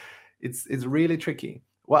 It's really tricky.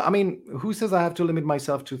 Well, I mean, who says I have to limit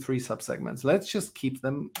myself to 3 subsegments? Let's just keep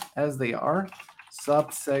them as they are.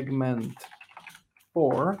 Subsegment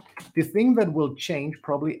 4. The thing that will change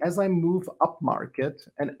probably as I move up market,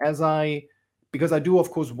 and because I do, of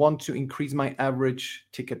course, want to increase my average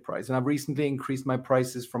ticket price. And I've recently increased my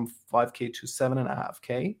prices from 5K to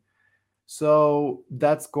 7.5K. So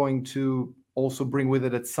that's going to also bring with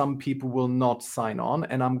it that some people will not sign on.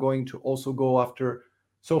 And I'm going to also go after,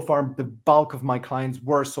 so far, the bulk of my clients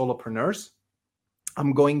were solopreneurs.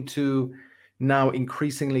 I'm going to now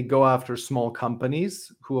increasingly go after small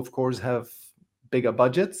companies who, of course, have bigger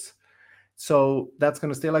budgets. So that's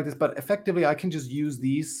going to stay like this. But effectively, I can just use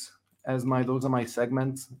these as those are my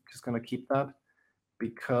segments. I'm just going to keep that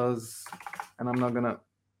and I'm not going to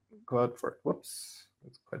go out for it. Whoops,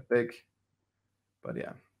 it's quite big. But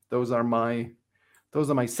yeah, those are my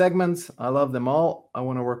segments. I love them all. I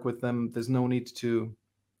want to work with them. There's no need to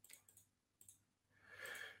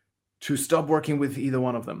stop working with either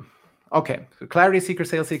one of them. Okay, so clarity seekers,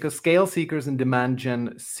 sales seekers, scale seekers, and demand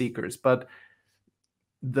gen seekers. But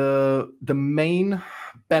the main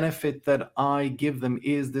benefit that I give them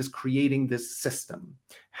is creating this system,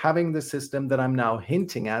 having the system that I'm now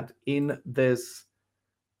hinting at in this.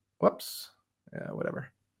 Whatever.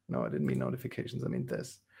 No, I didn't mean notifications. I mean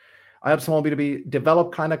this. I help small B2B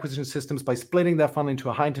develop client acquisition systems by splitting their funnel into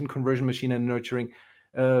a high-intent conversion machine and nurturing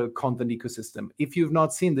content ecosystem. If you've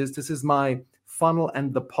not seen this is my funnel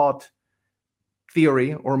and the pot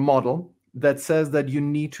theory or model that says that you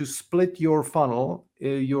need to split your funnel,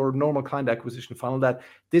 your normal client acquisition funnel, that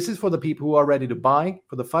this is for the people who are ready to buy.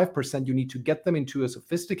 For the 5%, you need to get them into a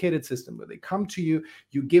sophisticated system where they come to you,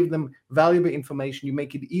 you give them valuable information, you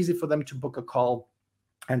make it easy for them to book a call,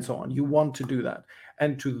 and so on. You want to do that.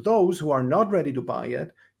 And to those who are not ready to buy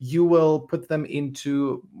yet, you will put them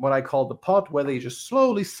into what I call the pot, where they just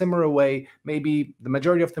slowly simmer away. Maybe the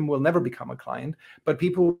majority of them will never become a client, but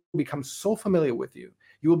people will become so familiar with you.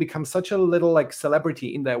 You will become such a little like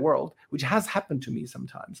celebrity in their world, which has happened to me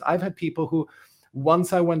sometimes. I've had people who,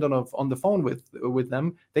 once I went on the phone with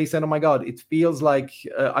them, they said, "Oh my God, it feels like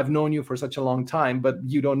I've known you for such a long time, but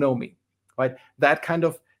you don't know me." Right? That kind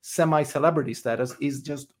of semi-celebrity status is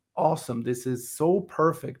just awesome. This is so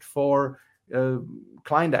perfect for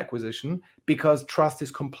client acquisition because trust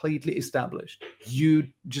is completely established. You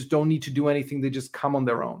just don't need to do anything. They just come on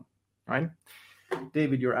their own, right?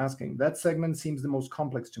 David, you're asking, that segment seems the most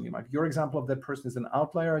complex to me, Mike. Your example of that person is an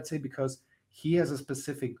outlier, I'd say, because he has a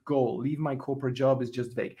specific goal. Leave my corporate job is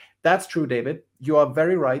just vague. That's true, David. You are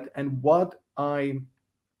very right. And what I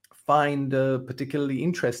find particularly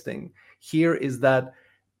interesting here is that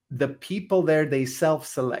the people there, they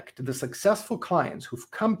self-select. The successful clients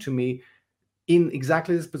who've come to me in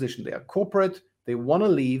exactly this position, they are corporate, they want to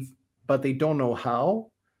leave, but they don't know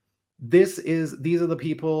how. These are the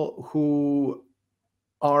people who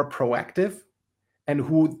are proactive and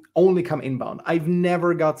who only come inbound. I've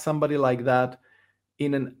never got somebody like that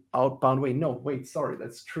in an outbound way. No, wait, sorry,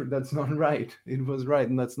 that's true. That's not right. It was right,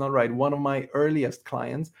 and that's not right. One of my earliest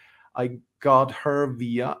clients, I got her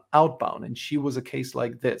via outbound, and she was a case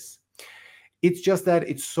like this. It's just that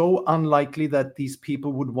it's so unlikely that these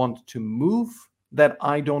people would want to move that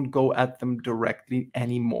I don't go at them directly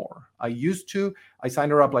anymore. I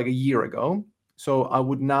signed her up like a year ago. So I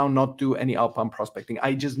would now not do any outbound prospecting.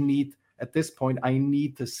 I just need, at this point, I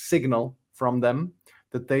need the signal from them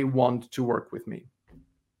that they want to work with me.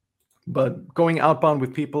 But going outbound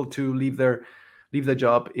with people to leave their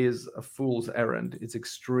job is a fool's errand. It's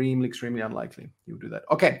extremely, extremely unlikely you do that.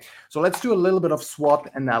 Okay, so let's do a little bit of SWOT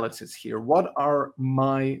analysis here. What are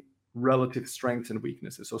my relative strengths and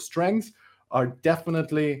weaknesses? So strengths are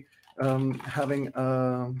definitely having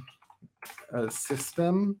a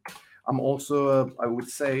system. I'm also, I would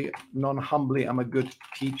say, non-humbly, I'm a good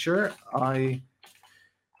teacher. I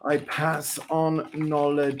pass on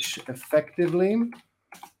knowledge effectively.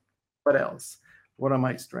 What else? What are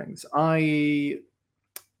my strengths? I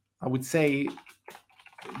would say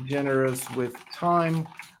generous with time.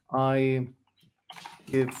 I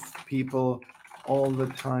give people all the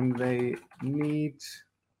time they need.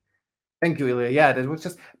 Thank you, Ilya. Yeah, that was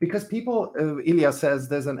just because people, Ilya says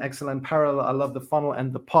there's an excellent parallel. I love the funnel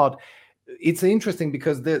and the pod. It's interesting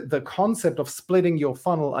because the concept of splitting your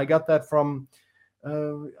funnel, I got that from, I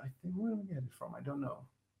think, where did I get it from? I don't know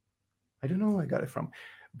where I got it from.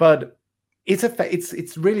 But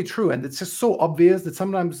it's really true. And it's just so obvious that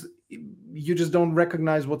sometimes you just don't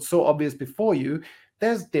recognize what's so obvious before you.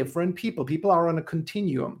 There's different people. People are on a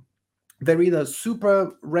continuum. They're either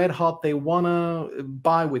super red hot, they want to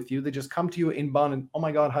buy with you, they just come to you inbound and, oh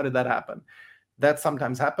my God, how did that happen? That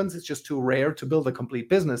sometimes happens. It's just too rare to build a complete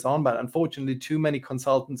business on, but unfortunately, too many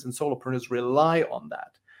consultants and solopreneurs rely on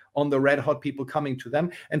that, on the red hot people coming to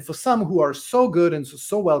them. And for some who are so good and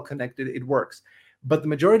so well connected, it works. But the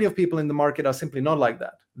majority of people in the market are simply not like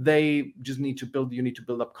that. They just you need to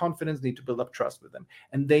build up confidence, need to build up trust with them,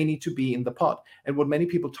 and they need to be in the pot. And what many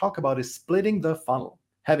people talk about is splitting the funnel.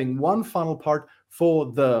 Having one funnel part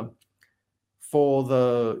for the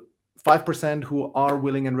 5% who are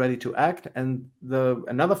willing and ready to act, and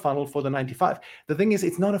another funnel for the 95. The thing is,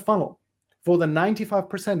 it's not a funnel. For the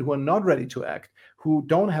 95% who are not ready to act, who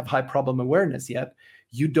don't have high problem awareness yet,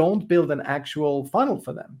 you don't build an actual funnel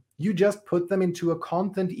for them. You just put them into a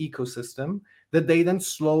content ecosystem that they then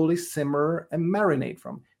slowly simmer and marinate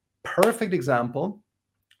from. Perfect example.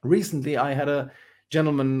 Recently, I had a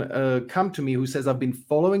gentleman come to me who says, I've been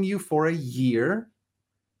following you for a year,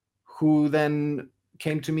 who then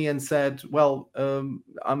came to me and said, well,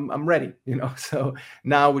 I'm ready, so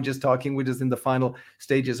now we're just in the final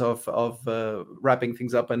stages of wrapping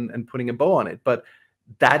things up and putting a bow on it. But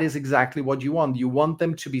that is exactly what you want. You want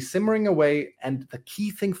them to be simmering away. And the key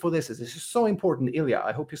thing for this is so important, Ilya,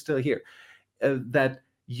 I hope you're still here, that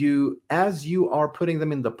as you are putting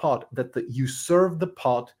them in the pot, that you serve the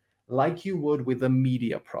pot like you would with a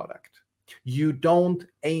media product. You don't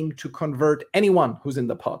aim to convert anyone who's in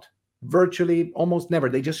the pot. Virtually almost never.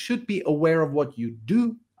 They just should be aware of what you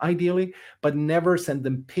do, ideally, but never send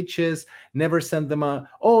them pitches, never send them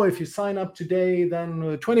if you sign up today,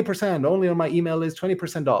 then 20%, only on my email list,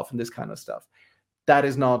 20% off, and this kind of stuff. That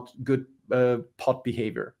is not good pot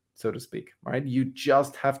behavior, so to speak, right? You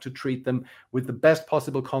just have to treat them with the best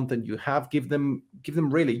possible content you have. Give them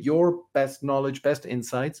really your best knowledge, best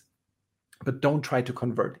insights, but don't try to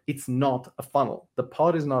convert. It's not a funnel. The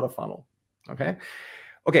pod is not a funnel, okay?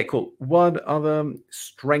 Okay, cool. What other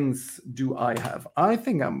strengths do I have? I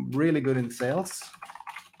think I'm really good in sales.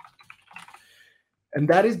 And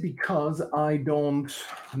that is because I don't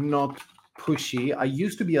not pushy. I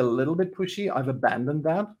used to be a little bit pushy. I've abandoned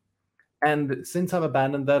that. And since I've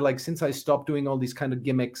abandoned that, like since I stopped doing all these kind of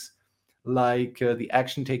gimmicks, like the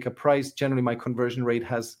action taker price, generally my conversion rate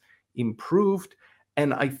has improved.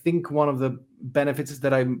 And I think one of the benefits is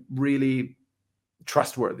that I'm really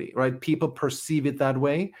trustworthy, right? People perceive it that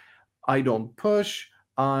way. I don't push.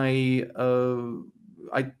 I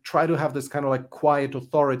try to have this kind of like quiet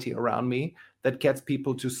authority around me that gets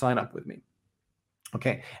people to sign up with me.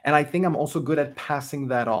 Okay, and I think I'm also good at passing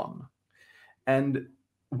that on. And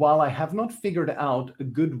while I have not figured out a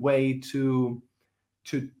good way to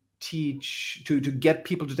teach to get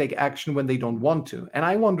people to take action when they don't want to, and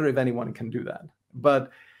I wonder if anyone can do that,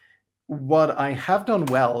 but what I have done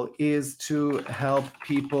well is to help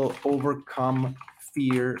people overcome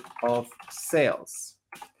fear of sales.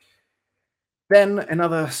 Then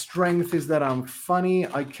another strength is that I'm funny.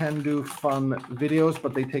 I can do fun videos,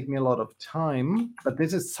 but they take me a lot of time. But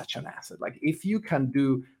this is such an asset. Like if you can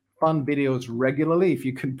do fun videos regularly, if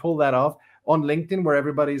you can pull that off on LinkedIn, where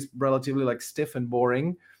everybody's relatively like stiff and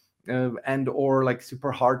boring, and or like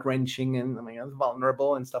super heart wrenching and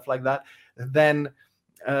vulnerable and stuff like that, then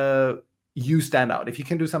you stand out. If you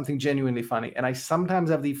can do something genuinely funny, and I sometimes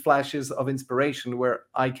have the flashes of inspiration where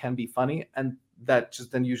I can be funny, and that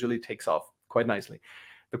just then usually takes off quite nicely.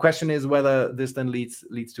 The question is whether this then leads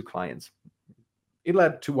to clients. It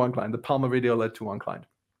led to one client. The Palmer video led to one client.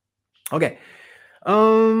 Okay.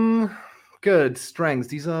 Good. Strengths.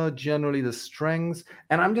 These are generally the strengths.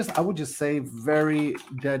 And I would just say very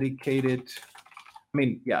dedicated. I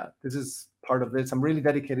mean, yeah, this is part of this. I'm really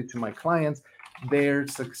dedicated to my clients. Their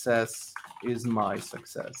success is my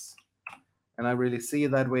success. And I really see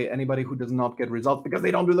it that way. Anybody who does not get results because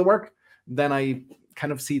they don't do the work, then I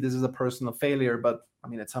kind of see this as a personal failure. But I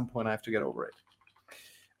mean, at some point I have to get over it.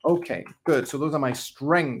 Okay, good. So those are my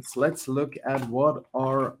strengths. Let's look at what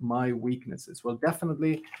are my weaknesses. Well,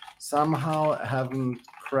 definitely somehow haven't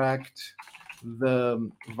cracked the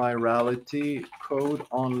virality code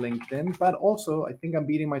on LinkedIn, but also I think I'm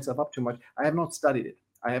beating myself up too much. I have not studied it.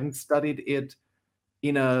 I haven't studied it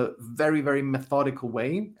in a very, very methodical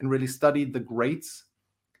way and really studied the greats,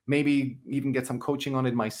 maybe even get some coaching on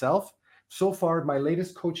it myself. So far, my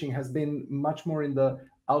latest coaching has been much more in the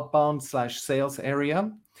outbound/sales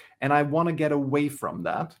area. And I want to get away from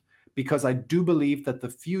that because I do believe that the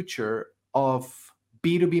future of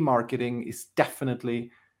B2B marketing is definitely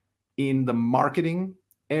in the marketing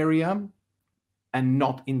area and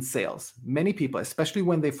not in sales. Many people, especially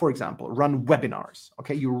when they, for example, run webinars.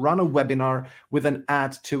 Okay, you run a webinar with an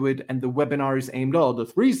ad to it, and the webinar is aimed at the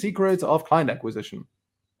 3 secrets of client acquisition.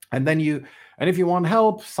 And then if you want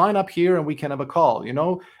help, sign up here and we can have a call,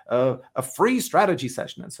 a free strategy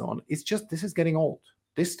session and so on. It's just, this is getting old.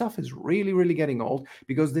 This stuff is really, really getting old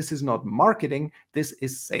because this is not marketing. This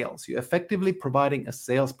is sales. You're effectively providing a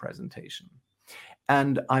sales presentation.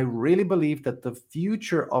 And I really believe that the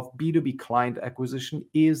future of B2B client acquisition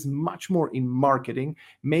is much more in marketing,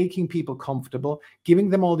 making people comfortable, giving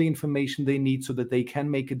them all the information they need so that they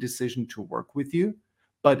can make a decision to work with you.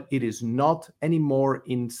 But it is not anymore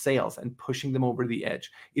in sales and pushing them over the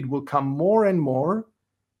edge. It will come more and more.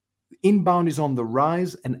 Inbound is on the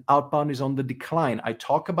rise and outbound is on the decline. I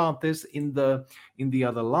talk about this in the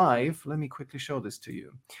other live. Let me quickly show this to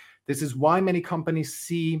you. This is why many companies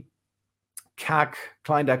see CAC,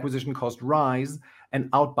 client acquisition cost, rise and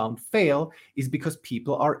outbound fail, is because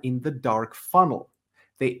people are in the dark funnel.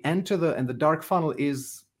 They enter and the dark funnel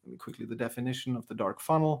is, let me quickly, the definition of the dark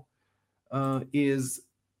funnel is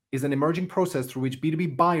an emerging process through which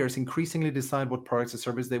B2B buyers increasingly decide what products or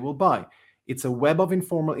service they will buy. It's a web of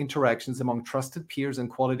informal interactions among trusted peers and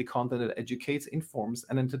quality content that educates, informs,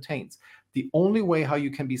 and entertains. The only way how you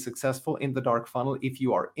can be successful in the dark funnel, if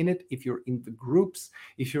you are in it, if you're in the groups,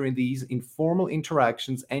 if you're in these informal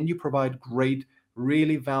interactions and you provide great,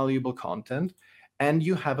 really valuable content, and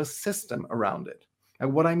you have a system around it.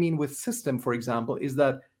 And what I mean with system, for example, is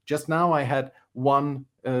that just now I had one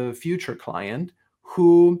future client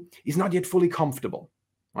who is not yet fully comfortable,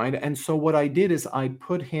 right? And so what I did is I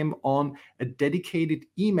put him on a dedicated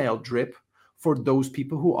email drip for those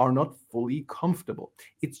people who are not fully comfortable.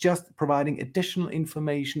 It's just providing additional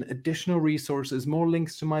information, additional resources, more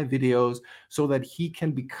links to my videos so that he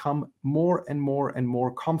can become more and more and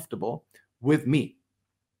more comfortable with me.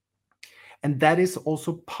 And that is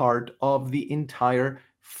also part of the entire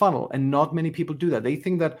funnel. And not many people do that. They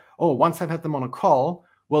think that, oh, once I've had them on a call,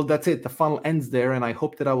 well, that's it. The funnel ends there, and I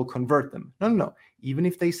hope that I will convert them. No. Even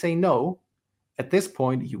if they say no, at this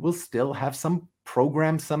point, you will still have some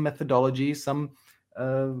programs, some methodology, some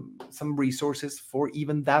resources for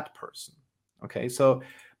even that person. Okay, so,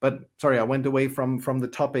 but sorry, I went away from the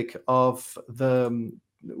topic of the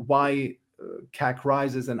why CAC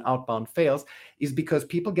rises and outbound fails, is because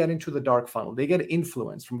people get into the dark funnel. They get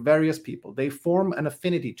influence from various people. They form an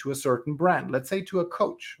affinity to a certain brand, let's say to a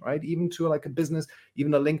coach, right? Even to like a business,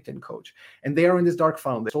 even a LinkedIn coach. And they are in this dark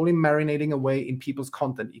funnel. They're slowly marinating away in people's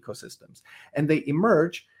content ecosystems. And they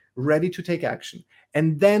emerge ready to take action.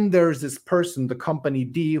 And then there's this person, the company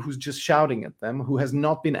D, who's just shouting at them, who has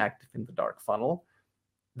not been active in the dark funnel.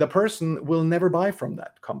 The person will never buy from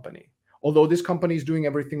that company. Although this company is doing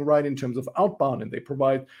everything right in terms of outbound, and they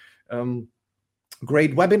provide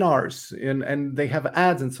great webinars and they have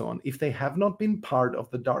ads and so on. If they have not been part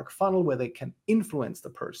of the dark funnel where they can influence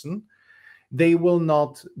the person, they will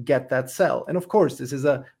not get that sell. And of course, this is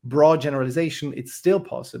a broad generalization. It's still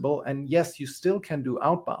possible. And yes, you still can do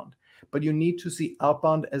outbound, but you need to see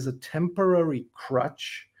outbound as a temporary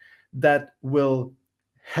crutch that will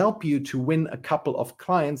help you to win a couple of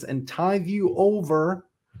clients and tide you over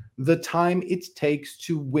the time it takes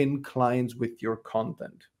to win clients with your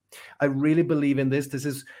content. I really believe in this. This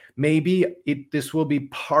is this will be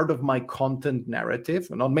part of my content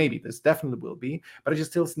narrative. Not maybe, this definitely will be, but I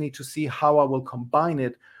just still need to see how I will combine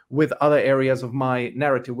it with other areas of my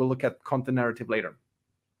narrative. We'll look at content narrative later.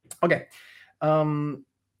 Okay.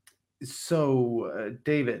 So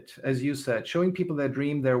David, as you said, showing people their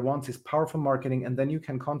dream, their wants is powerful marketing, and then you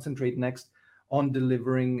can concentrate next on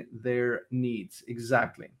delivering their needs.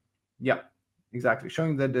 Exactly. Yeah, exactly.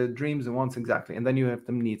 Showing that the dreams and wants, exactly. And then you have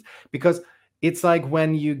them needs. Because it's like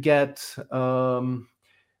when you get, when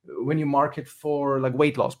you market for like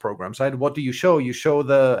weight loss programs, right? What do you show? You show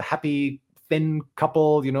the happy, thin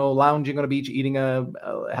couple, lounging on a beach, eating a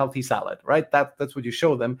healthy salad, right? That's what you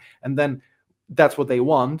show them. And then that's what they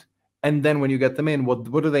want. And then when you get them in,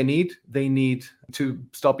 what do they need? They need to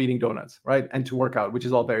stop eating donuts, right? And to work out, which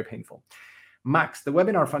is all very painful. Max, the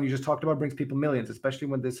webinar fund you just talked about brings people millions, especially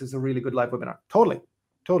when this is a really good live webinar. Totally.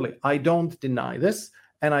 I don't deny this.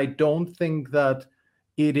 And I don't think that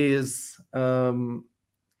it is, that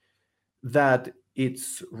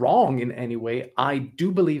it's wrong in any way. I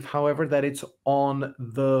do believe, however, that it's on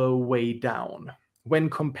the way down.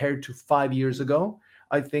 When compared to 5 years ago,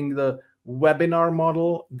 I think the webinar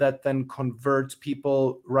model that then converts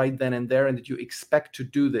people right then and there, and that you expect to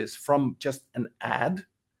do this from just an ad,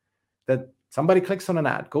 that somebody clicks on an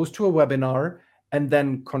ad, goes to a webinar, and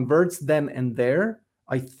then converts then and there,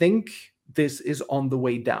 I think this is on the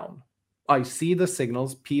way down. I see the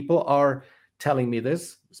signals. People are telling me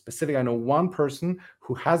this. Specifically, I know one person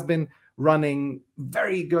who has been running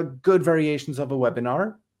very good variations of a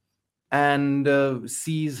webinar and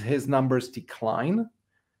sees his numbers decline.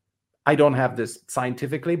 I don't have this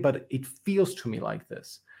scientifically, but it feels to me like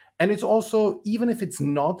this. And it's also, even if it's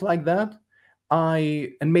not like that,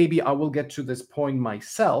 and maybe I will get to this point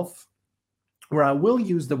myself, where I will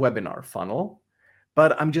use the webinar funnel,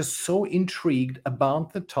 but I'm just so intrigued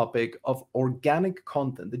about the topic of organic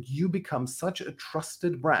content, that you become such a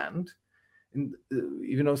trusted brand, and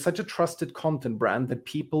such a trusted content brand, that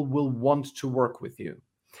people will want to work with you.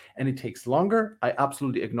 And it takes longer. I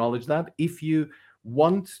absolutely acknowledge that. If you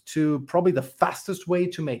want to, probably the fastest way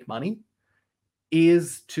to make money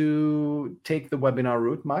is to take the webinar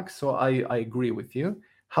route, Max. So I agree with you.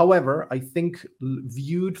 However, I think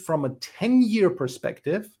viewed from a 10-year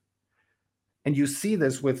perspective, and you see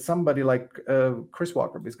this with somebody like Chris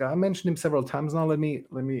Walker, this guy, I mentioned him several times now. Let me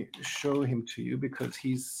show him to you, because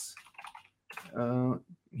he's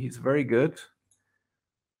very good.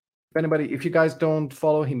 If you guys don't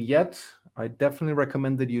follow him yet, I definitely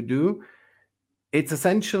recommend that you do. It's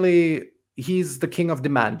essentially, he's the king of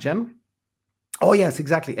demand gen. Oh, yes,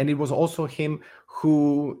 exactly. And it was also him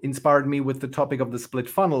who inspired me with the topic of the split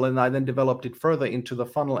funnel. And I then developed it further into the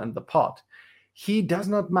funnel and the pot. He does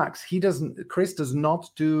not, Max, Chris does not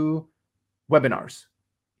do webinars.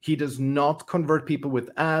 He does not convert people with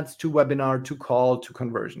ads to webinar, to call, to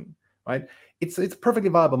conversion, right? It's a perfectly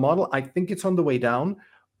viable model. I think it's on the way down.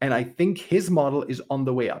 And I think his model is on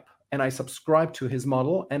the way up. And I subscribe to his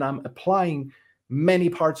model, and I'm applying many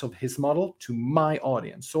parts of his model to my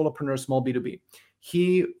audience, solopreneur, small B2B.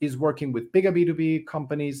 He is working with bigger B2B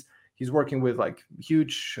companies. He's working with like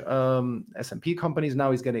huge S&P companies.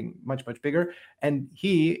 Now he's getting much, much bigger. And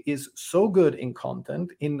he is so good in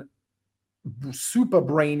content, in super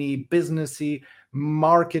brainy, businessy,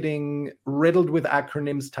 marketing, riddled with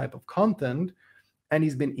acronyms type of content. And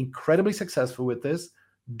he's been incredibly successful with this,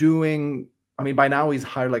 doing, I mean, by now he's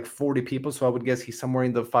hired like 40 people. So I would guess he's somewhere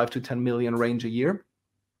in the 5 to 10 million range a year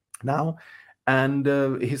now. and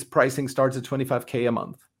his pricing starts at 25K a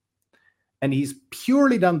month. And he's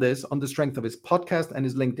purely done this on the strength of his podcast and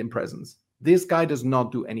his LinkedIn presence. This guy does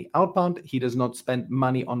not do any outbound. He does not spend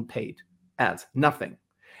money on paid ads, nothing.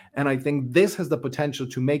 And I think this has the potential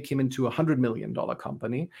to make him into $100 million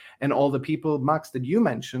company. And all the people, Max, that you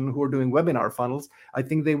mentioned who are doing webinar funnels, I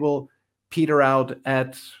think they will peter out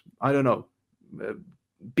at, I don't know,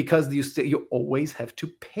 because you always have to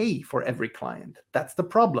pay for every client. That's the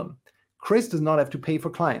problem. Chris does not have to pay for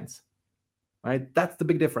clients, right? That's the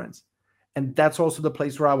big difference. And that's also the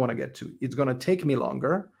place where I want to get to. It's going to take me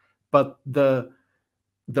longer, but the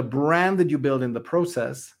brand that you build in the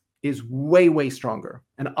process is way, way stronger.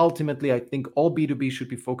 And ultimately, I think all B2B should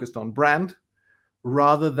be focused on brand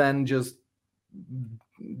rather than just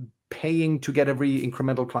paying to get every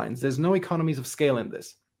incremental clients. There's no economies of scale in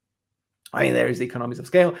this. I mean, there is economies of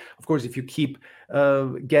scale. Of course, if you keep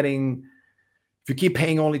paying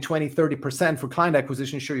only 20, 30% for client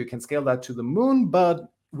acquisition, sure, you can scale that to the moon. But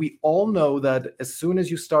we all know that as soon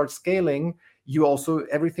as you start scaling,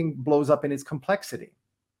 everything blows up in its complexity,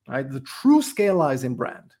 right? The true scale lies in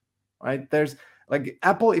brand, right? There's like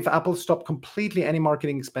Apple, if Apple stopped completely any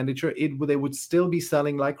marketing expenditure, they would still be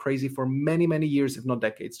selling like crazy for many, many years, if not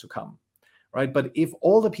decades to come, right? But if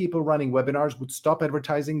all the people running webinars would stop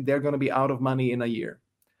advertising, they're going to be out of money in a year.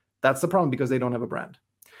 That's the problem, because they don't have a brand.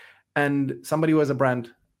 And somebody who has a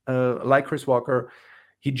brand, like Chris Walker,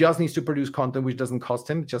 he just needs to produce content which doesn't cost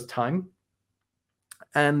him, just time.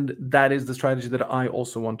 And that is the strategy that I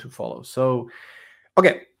also want to follow.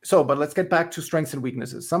 But let's get back to strengths and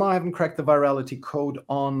weaknesses. Somehow I haven't cracked the virality code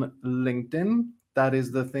on LinkedIn. That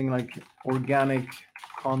is the thing, like organic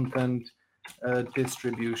content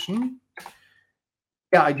distribution.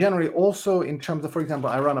 Yeah, I generally also, in terms of, for example,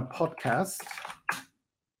 I run a podcast.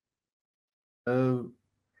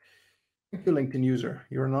 Thank you, LinkedIn user.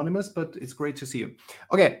 You're anonymous, but it's great to see you.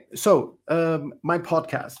 Okay, so my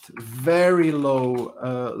podcast, very low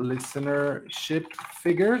listenership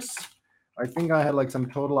figures. I think I had like some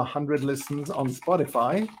total 100 listens on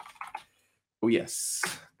Spotify. Oh yes,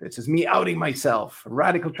 this is me outing myself.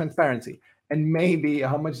 Radical transparency. And maybe,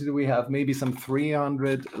 how much do we have? Maybe some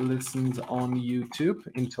 300 listens on YouTube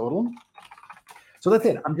in total. So that's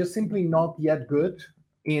it. I'm just simply not yet good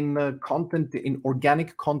in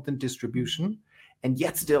organic content distribution, and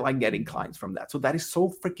yet still I'm getting clients from that. So that is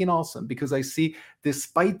so freaking awesome, because I see,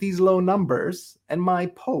 despite these low numbers, and my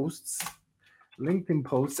posts, LinkedIn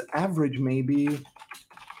posts, average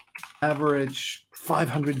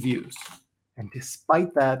 500 views. And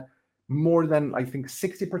despite that, more than, I think,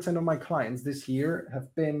 60% of my clients this year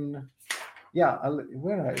have been, I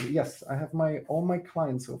have all my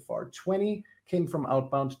clients so far. 20 came from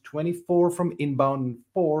outbound, 24 from inbound, and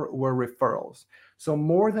 4 were referrals. So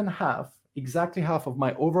more than half, exactly half of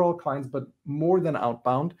my overall clients, but more than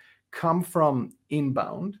outbound, come from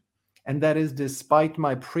inbound. And that is despite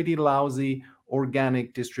my pretty lousy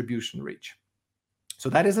organic distribution reach. So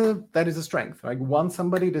that is a strength. Like, once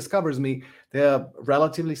somebody discovers me, they're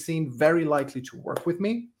relatively very likely to work with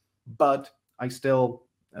me, but I still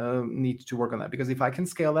need to work on that, because if I can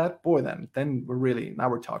scale that, boy, then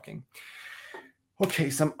we're talking. Okay,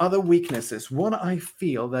 some other weaknesses. One, I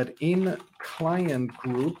feel that in client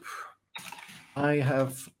group, I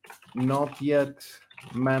have not yet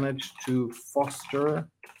managed to foster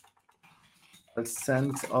a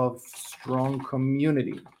sense of strong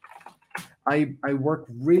community. I work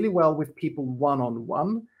really well with people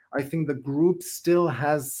one-on-one. I think the group still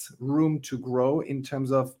has room to grow in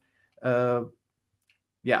terms of,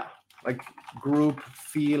 group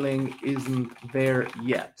feeling isn't there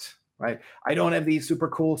yet. Right? I don't have these super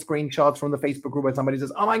cool screenshots from the Facebook group where somebody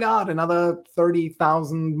says, oh my God, another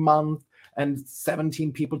 30,000 month and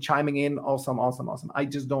 17 people chiming in. Awesome. I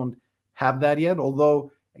just don't have that yet.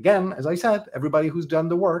 Although, again, as I said, everybody who's done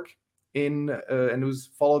the work and who's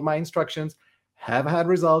followed my instructions have had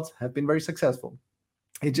results, have been very successful.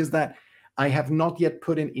 It's just that I have not yet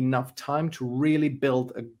put in enough time to really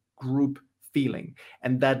build a group feeling.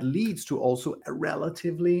 And that leads to also a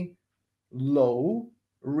relatively low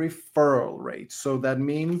referral rate. So that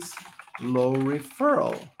means low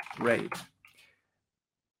referral rate.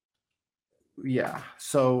 Yeah.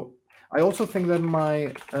 So I also think that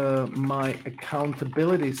my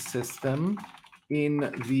accountability system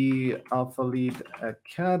in the Alpha Lead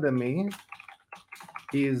Academy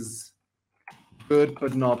is good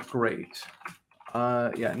but not great.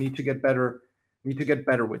 Need to get better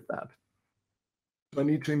with that. I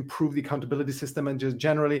need to improve the accountability system, and just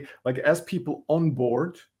generally, like, as people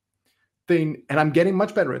onboard, and I'm getting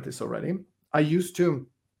much better at this already. I used to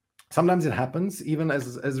Sometimes it happens, even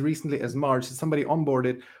as recently as March, somebody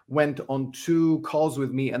onboarded, went on 2 calls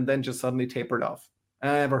with me, and then just suddenly tapered off. And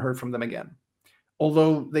I never heard from them again.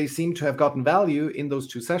 Although they seem to have gotten value in those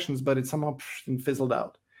 2 sessions, but it somehow fizzled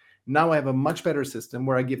out. Now I have a much better system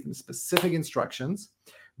where I give them specific instructions,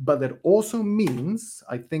 but that also means,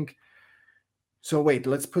 I think, so wait,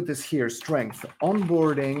 let's put this here, strength.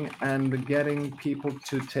 Onboarding and getting people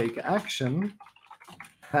to take action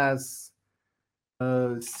has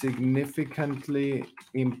significantly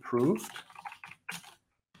improved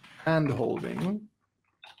hand-holding.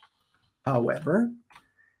 However,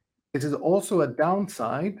 it is also a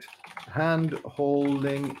downside.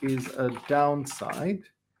 Hand-holding is a downside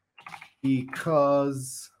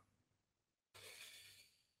because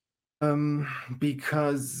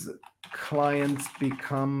clients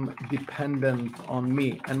become dependent on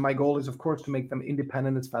me. And my goal is, of course, to make them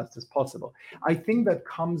independent as fast as possible. I think that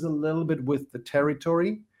comes a little bit with the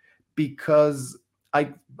territory, because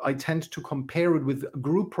I tend to compare it with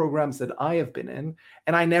group programs that I have been in,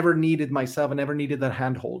 and I never needed that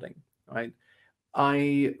hand holding, right?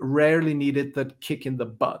 I rarely needed that kick in the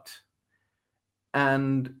butt.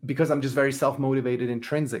 And because I'm just very self-motivated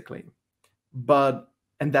intrinsically.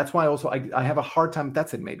 And that's why also I have a hard time,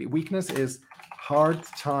 that's it maybe. Weakness is hard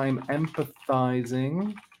time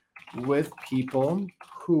empathizing with people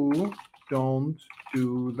who don't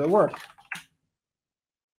do the work.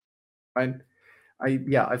 Right?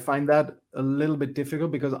 I find that a little bit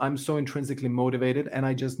difficult because I'm so intrinsically motivated, and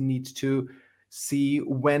I just need to see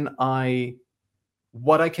what I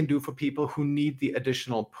can do for people who need the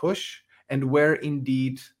additional push, and where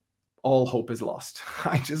indeed all hope is lost.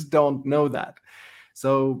 I just don't know that.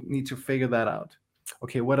 So need to figure that out.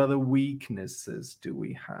 Okay, what other weaknesses do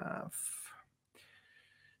we have?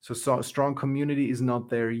 So a strong community is not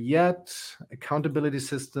there yet. Accountability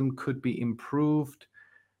system could be improved.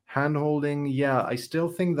 Handholding, yeah, I still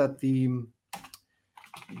think that the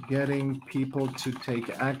getting people to take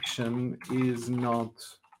action is not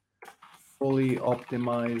fully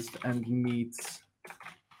optimized and needs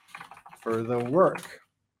further work.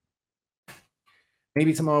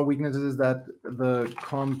 Maybe some of our weaknesses is that the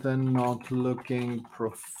content not looking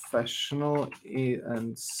professional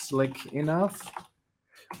and slick enough.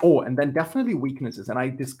 Oh, and then definitely weaknesses. And I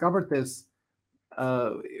discovered this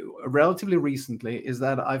relatively recently, is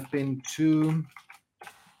that I've been too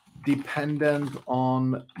dependent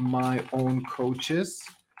on my own coaches,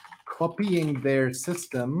 copying their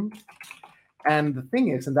system. And the thing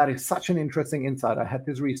is, and that is such an interesting insight, I had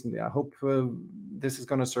this recently, I hope this is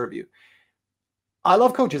going to serve you. I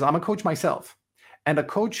love coaches. I'm a coach myself. And a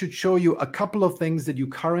coach should show you a couple of things that you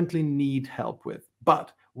currently need help with.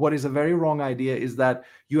 But what is a very wrong idea is that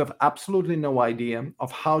you have absolutely no idea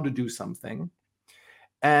of how to do something.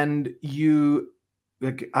 And you,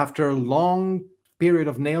 like, after a long period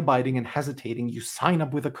of nail biting and hesitating, you sign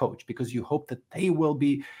up with a coach because you hope that they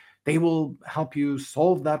will help you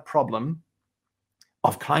solve that problem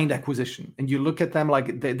of client acquisition. And you look at them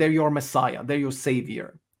like they're your messiah, they're your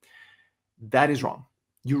savior. That is wrong.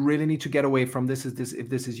 You really need to get away from this. If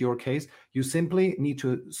this is your case, you simply need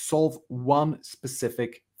to solve one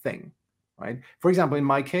specific thing, right? For example, in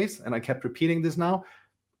my case, and I kept repeating this now,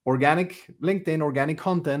 organic LinkedIn, organic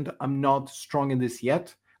content, I'm not strong in this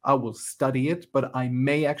yet. I will study it, but I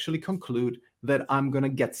may actually conclude that I'm going to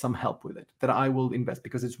get some help with it, that I will invest,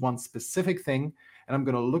 because it's one specific thing, and I'm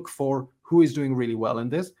going to look for who is doing really well in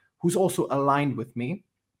this, who's also aligned with me.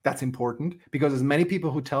 That's important, because there's many people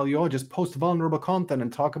who tell you, oh, just post vulnerable content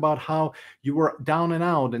and talk about how you were down and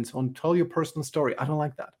out and so on, tell your personal story. I don't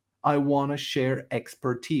like that. I want to share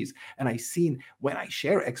expertise. And I've seen when I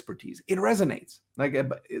share expertise, it resonates. Like a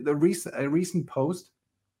recent post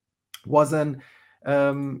was the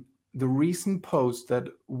recent post that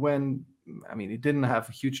it didn't have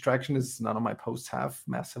huge traction, as none of my posts have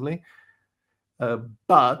massively.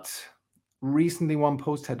 But recently one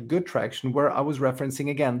post had good traction where I was referencing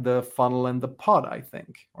again the funnel and the pod, I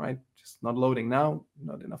think, right? Just not loading now,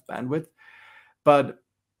 not enough bandwidth. But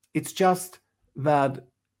it's just that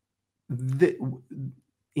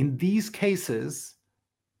in these cases,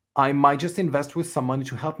 I might just invest with someone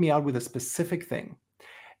to help me out with a specific thing.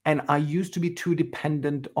 And I used to be too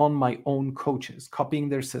dependent on my own coaches, copying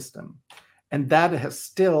their system. And that has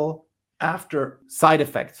still, after side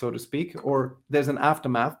effects, so to speak, or there's an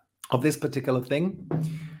aftermath of this particular thing,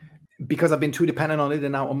 because I've been too dependent on it,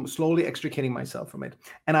 and now I'm slowly extricating myself from it.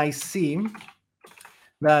 And I see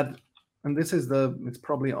that, and this is it's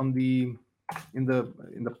probably on in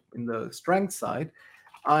the strength side,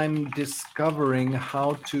 I'm discovering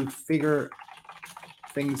how to figure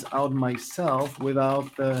things out myself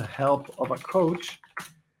without the help of a coach.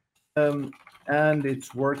 and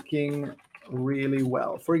it's working really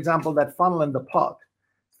well. For example, that funnel in the pot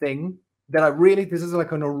thing that this is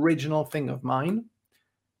like an original thing of mine.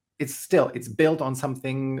 It's built on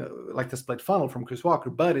something like the split funnel from Chris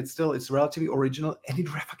Walker, but it's relatively original, and it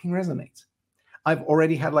fucking resonates. I've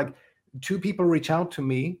already had like 2 people reach out to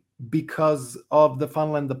me because of the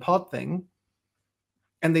funnel and the pot thing,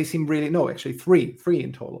 and they seem really, no, actually three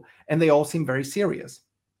in total, and they all seem very serious.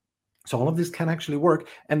 So all of this can actually work,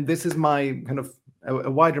 and this is my kind of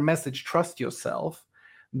a wider message: trust yourself,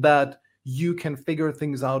 that you can figure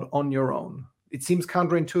things out on your own. It seems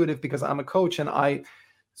counterintuitive because I'm a coach, and I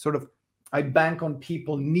bank on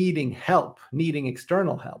people needing help, needing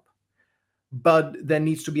external help. But there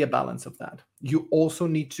needs to be a balance of that. You also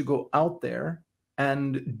need to go out there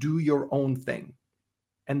and do your own thing.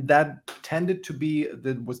 And that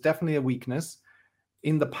was definitely a weakness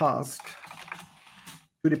in the past,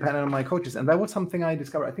 too dependent on my coaches. And that was something I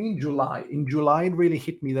discovered, I think in July. In July, it really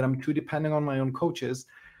hit me that I'm too dependent on my own coaches,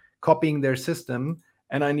 copying their system,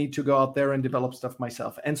 and I need to go out there and develop stuff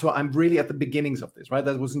myself. And so I'm really at the beginnings of this, right?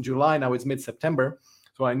 That was in July, now it's mid-September.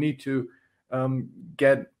 So I need to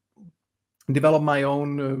develop my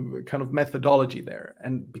own kind of methodology there.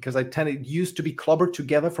 And because it used to be clobbered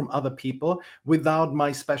together from other people without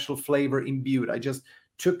my special flavor imbued. I just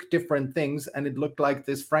took different things, and it looked like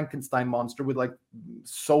this Frankenstein monster with like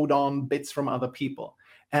sewed on bits from other people.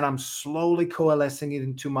 And I'm slowly coalescing it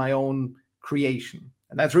into my own creation.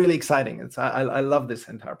 And that's really exciting. I love this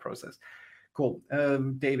entire process. Cool.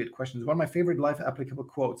 David, questions. One of my favorite life applicable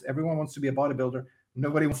quotes: everyone wants to be a bodybuilder.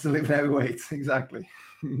 Nobody wants to live in heavy weights. Exactly.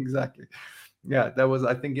 Exactly. Yeah, that was,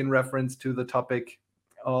 I think, in reference to the topic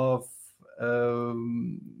of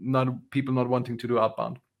people not wanting to do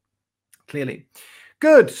outbound. Clearly.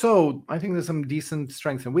 Good. So I think there's some decent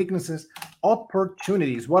strengths and weaknesses.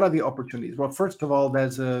 Opportunities. What are the opportunities? Well, first of all,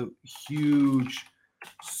 there's a huge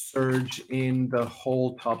surge in the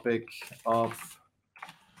whole topic of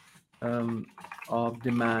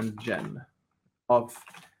demand gen, of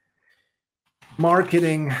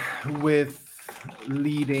marketing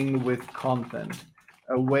leading with content,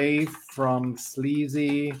 away from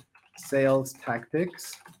sleazy sales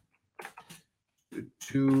tactics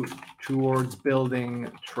towards building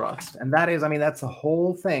trust. And that is, that's a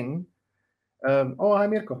whole thing. Oh, hi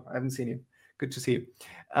Mirko, I haven't seen you. Good to see you.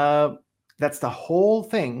 That's the whole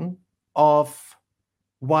thing of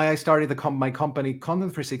why I started my company,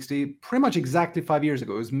 Content 360, pretty much exactly 5 years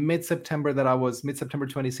ago. It was mid-September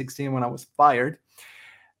 2016 when I was fired.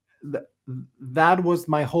 That was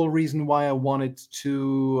my whole reason why I wanted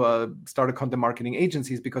to start a content marketing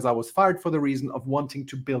agency, is because I was fired for the reason of wanting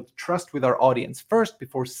to build trust with our audience first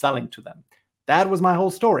before selling to them. That was my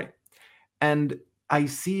whole story. And I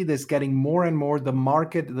see this getting more and more. The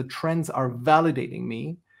market, the trends are validating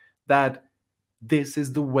me that this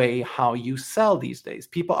is the way how you sell these days.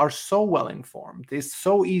 People are so well informed. It's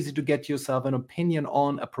so easy to get yourself an opinion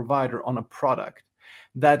on a provider, on a product,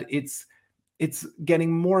 that it's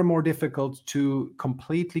getting more and more difficult to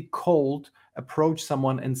completely cold approach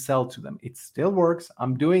someone and sell to them. It still works.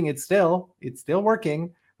 I'm doing it still. It's still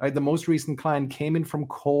working. Right? The most recent client came in from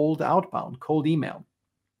cold outbound, cold email.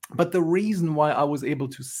 But the reason why I was able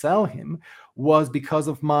to sell him was because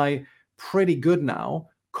of my pretty good now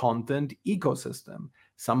content ecosystem.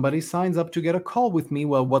 Somebody signs up to get a call with me.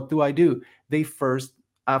 Well, what do? They first,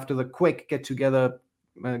 after the quick get together,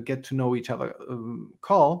 get to know each other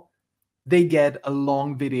call, they get a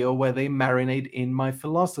long video where they marinate in my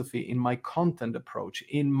philosophy, in my content approach,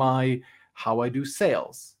 in my how I do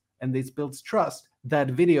sales. And this builds trust.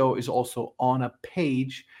 That video is also on a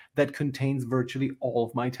page that contains virtually all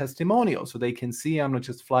of my testimonials. So they can see I'm not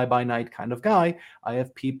just fly-by-night kind of guy. I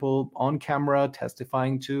have people on camera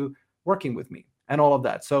testifying to working with me and all of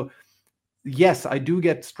that. So yes, I do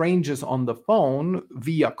get strangers on the phone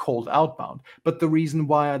via cold outbound, but the reason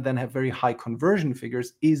why I then have very high conversion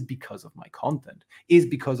figures is because of my content, is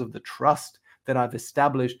because of the trust that I've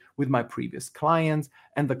established with my previous clients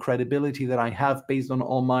and the credibility that I have based on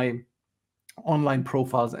all my online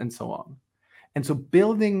profiles and so on. And so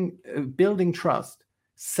building trust,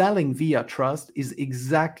 selling via trust is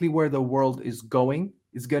exactly where the world is going.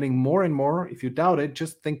 It's getting more and more. If you doubt it,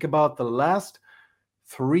 just think about the last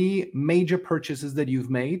 3 major purchases that you've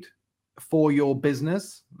made for your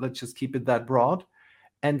business. Let's just keep it that broad.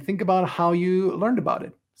 And think about how you learned about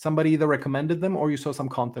it. Somebody either recommended them or you saw some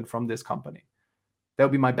content from this company. That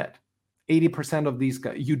would be my bet. 80% of these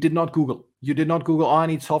guys, you did not Google. You did not Google, I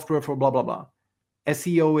need software for blah, blah, blah.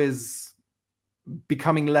 SEO is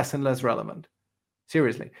becoming less and less relevant.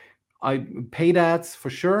 Seriously. I paid ads for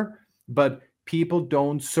sure, but People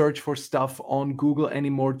don't search for stuff on Google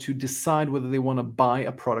anymore to decide whether they want to buy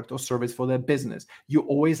a product or service for their business. You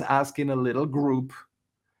always ask in a little group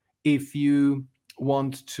if you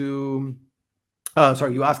want to,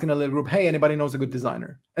 you ask in a little group, hey, anybody knows a good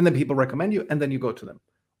designer? And then people recommend you, and then you go to them.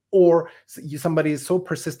 Or somebody is so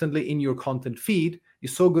persistently in your content feed,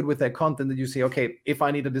 you're so good with their content that you say, okay, if I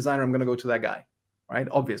need a designer, I'm going to go to that guy, right?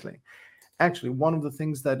 Obviously. Actually, one of the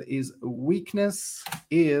things that is a weakness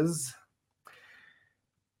is,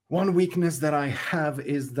 one weakness that I have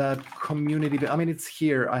is that community. I mean, it's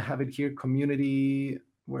here. I have it here. Community.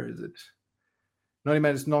 Where is it?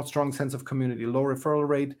 Not strong sense of community. Low referral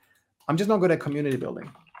rate. I'm just not good at community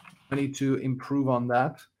building. I need to improve on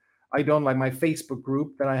that. I don't like my Facebook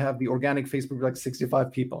group that I have, the organic Facebook, like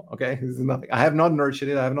 65 people. Okay, this is nothing. I have not nurtured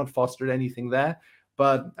it. I have not fostered anything there,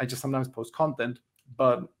 but I just sometimes post content.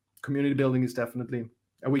 But community building is definitely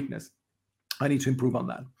a weakness. I need to improve on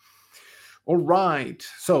that. All right.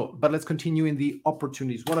 So, but let's continue in the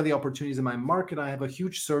opportunities. What are the opportunities in my market? I have a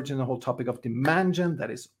huge surge in the whole topic of demand gen. That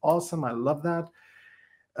is awesome. I love that.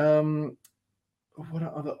 What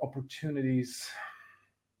are other opportunities?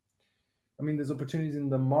 I mean, there's opportunities in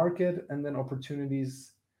the market, and then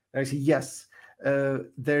opportunities. I see. Yes,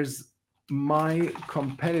 there's my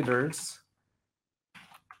competitors.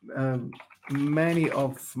 Many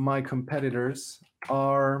of my competitors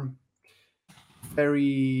are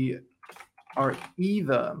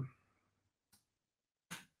either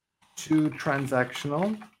too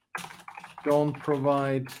transactional, don't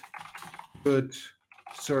provide good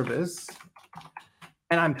service.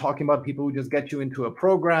 And I'm talking about people who just get you into a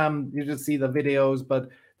program, you just see the videos, but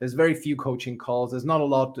there's very few coaching calls. There's not a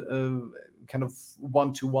lot of kind of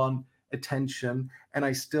one-to-one attention, and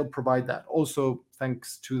I still provide that. Also,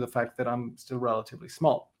 thanks to the fact that I'm still relatively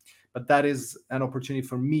small. But that is an opportunity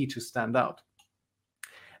for me to stand out.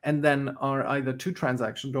 And then are either too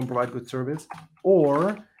transactional, don't provide good service,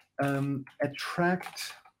 or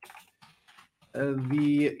attract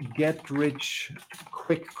the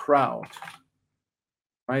get-rich-quick crowd.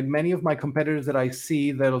 Right? Many of my competitors that I see,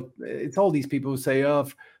 it's all these people who say, oh,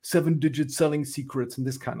 7-digit selling secrets and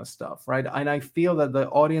this kind of stuff, right? And I feel that the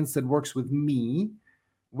audience that works with me,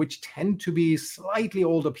 which tend to be slightly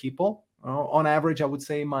older people, on average, I would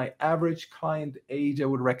say my average client age, I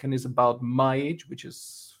would reckon, is about my age, which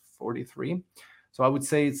is 43. So I would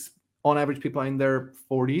say it's on average people in their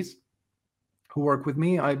 40s who work with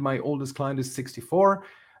me. My oldest client is 64.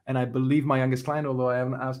 And I believe my youngest client, although I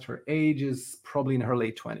haven't asked her age, is probably in her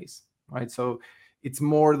late 20s, right? So it's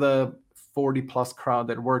more the 40-plus crowd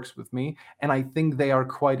that works with me. And I think they are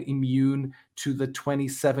quite immune to the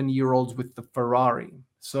 27-year-olds with the Ferrari.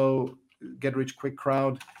 So get-rich-quick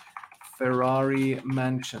crowd, Ferrari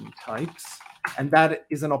mansion types. And that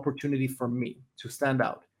is an opportunity for me to stand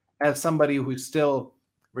out as somebody who's still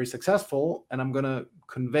very successful. And I'm going to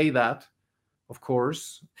convey that, of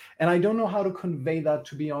course. And I don't know how to convey that,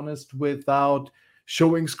 to be honest, without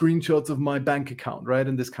showing screenshots of my bank account, right?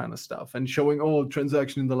 And this kind of stuff, and showing,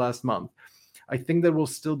 transaction in the last month. I think that will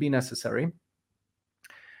still be necessary,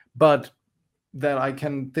 but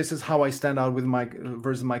that this is how I stand out with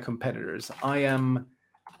versus my competitors. I am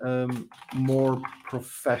more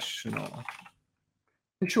professional.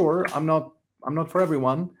 And sure, I'm not for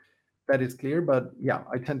everyone. That is clear, but yeah,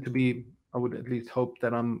 I tend to be, I would at least hope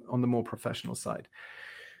that I'm on the more professional side.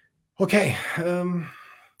 Okay.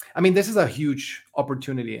 I mean, this is a huge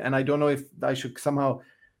opportunity, and I don't know if I should somehow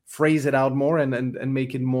phrase it out more and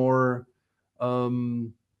make it more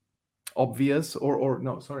obvious or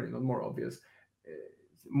no, sorry, not more obvious,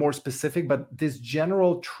 more specific, but this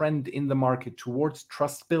general trend in the market towards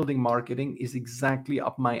trust building marketing is exactly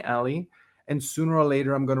up my alley. And sooner or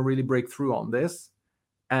later, I'm going to really break through on this.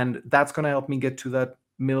 And that's going to help me get to that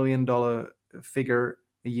 $1 million figure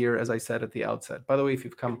a year, as I said at the outset. By the way, if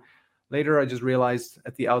you've come later, I just realized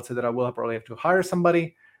at the outset that I will probably have to hire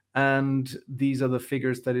somebody. And these are the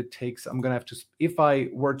figures that it takes. I'm going to have to, if I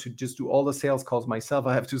were to just do all the sales calls myself,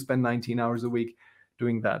 I have to spend 19 hours a week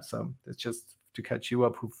doing that. So that's just to catch you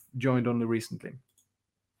up who've joined only recently.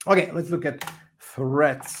 Okay, let's look at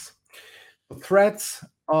threats. Threats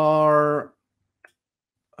are,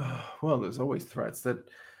 well, there's always threats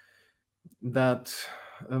but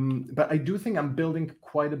I do think I'm building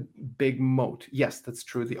quite a big moat. Yes, that's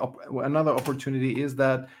true. Another opportunity is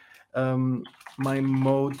that my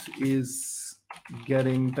moat is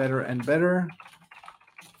getting better and better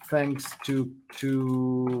thanks to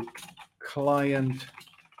client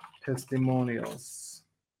testimonials.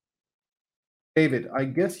 David, I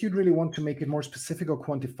guess you'd really want to make it more specific or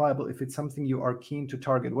quantifiable if it's something you are keen to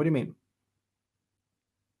target. What do you mean?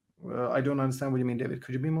 I don't understand what you mean, David.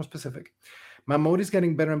 Could you be more specific? My mode is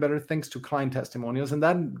getting better and better thanks to client testimonials, and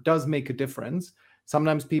that does make a difference.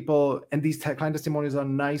 Sometimes people, and these client testimonials are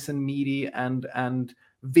nice and meaty and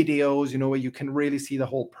videos, where you can really see the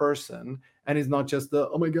whole person, and it's not just the,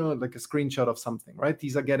 oh my God, like a screenshot of something, right?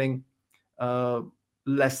 These are getting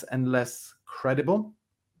less and less credible.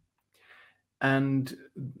 And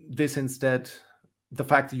this instead, the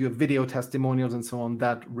fact that you have video testimonials and so on,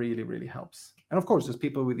 that really, really helps. And of course, there's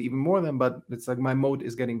people with even more of them, but it's like my mode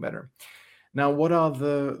is getting better. Now, what are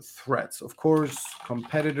the threats? Of course,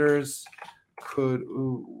 competitors could,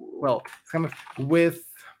 well, kind of with,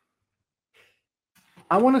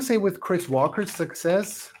 I want to say with Chris Walker's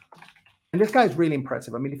success, and this guy is really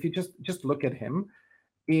impressive. I mean, if you just look at him,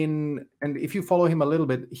 and if you follow him a little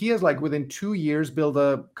bit, he has like within 2 years built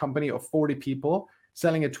a company of 40 people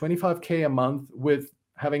selling at 25K a month with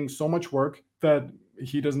having so much work that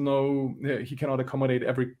he doesn't know, he cannot accommodate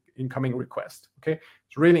every incoming request. Okay,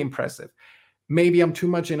 it's really impressive. Maybe I'm too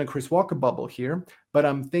much in a Chris Walker bubble here, but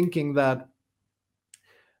I'm thinking that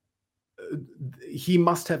he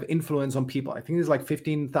must have influence on people. I think there's like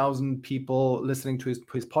 15,000 people listening to his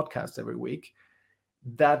podcast every week.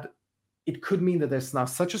 That it could mean that there's now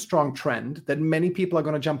such a strong trend that many people are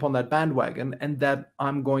going to jump on that bandwagon, and that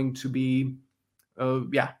I'm going to be,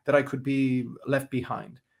 that I could be left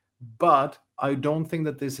behind. But I don't think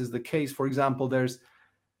that this is the case. For example,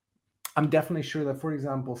 I'm definitely sure that, for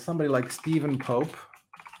example, somebody like Stephen Pope,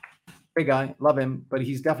 great guy, love him, but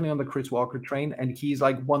he's definitely on the Chris Walker train, and he's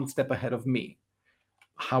like one step ahead of me.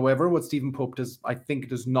 However, what Stephen Pope does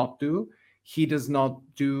not do, he does not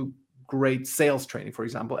do great sales training, for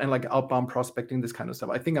example, and like outbound prospecting, this kind of stuff.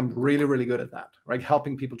 I think I'm really, really good at that, right?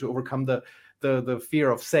 Helping people to overcome the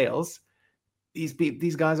fear of sales.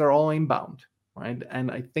 These guys are all inbound, right?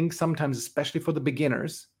 And I think sometimes, especially for the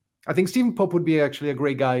beginners, I think Stephen Pope would be actually a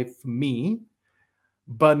great guy for me,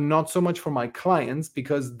 but not so much for my clients,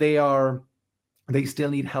 because they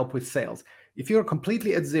still need help with sales. If you're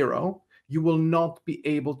completely at zero, you will not be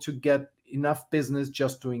able to get enough business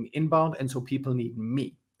just doing inbound. And so people need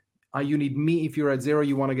me. You need me if you're at zero,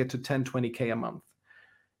 you want to get to 10, 20K a month.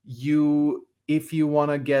 If you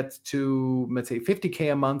want to get to, let's say,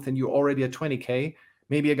 50K a month and you're already at 20K,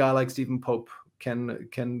 maybe a guy like Stephen Pope can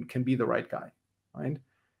be the right guy, right?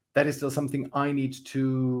 That is still something I need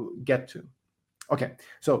to get to. Okay,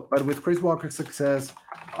 so, but with Chris Walker's success,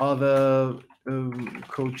 other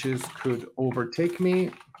coaches could overtake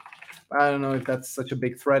me. I don't know if that's such a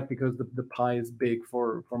big threat, because the pie is big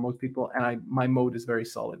for most people, and my mode is very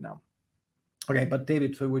solid now. Okay, but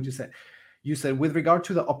David, so what did you say? You said, with regard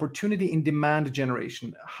to the opportunity in demand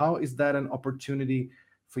generation, how is that an opportunity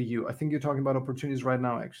for you? I think you're talking about opportunities right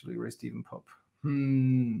now, actually, Ray Stephen Pope.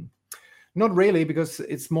 Not really, because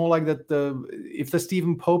it's more like that if the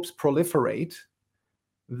Stephen Popes proliferate,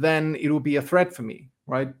 then it will be a threat for me,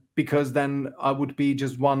 right? Because then I would be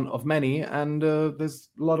just one of many, and there's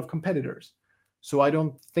a lot of competitors. So I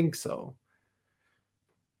don't think so.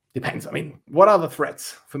 Depends. I mean, what are the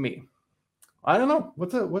threats for me? I don't know.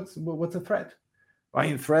 What's a threat? I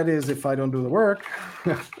mean, threat is if I don't do the work,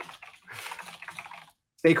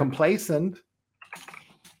 stay complacent,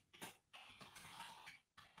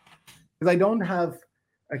 because I don't have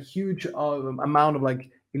a huge amount of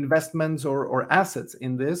like investments or assets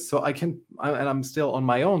in this, so and I'm still on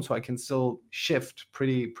my own, so I can still shift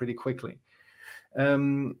pretty quickly.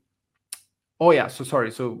 Oh yeah, so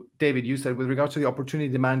sorry. So David, you said with regards to the opportunity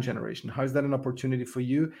demand generation, how is that an opportunity for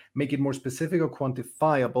you? Make it more specific or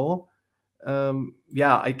quantifiable.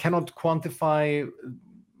 I cannot quantify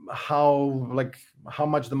how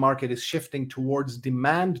much the market is shifting towards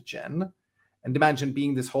demand gen. And demand gen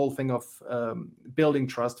being this whole thing of building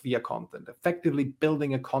trust via content, effectively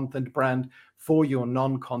building a content brand for your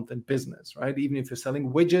non-content business, right? Even if you're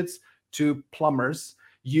selling widgets to plumbers,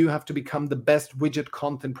 you have to become the best widget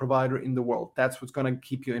content provider in the world. That's what's going to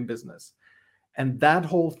keep you in business. And that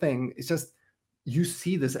whole thing is just, you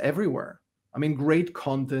see this everywhere. I mean, great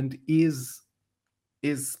content is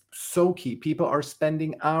so key. People are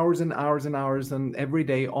spending hours and hours and hours and every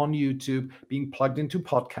day on YouTube, being plugged into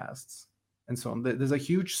podcasts and so on. There's a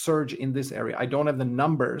huge surge in this area. I don't have the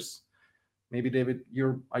numbers. Maybe David,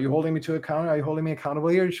 are you holding me to account? Are you holding me accountable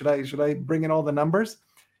here? Should I bring in all the numbers?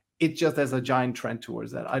 It just has a giant trend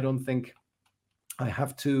towards that. I don't think I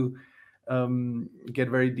have to get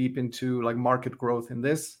very deep into like market growth in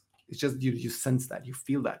this. It's just you sense that, you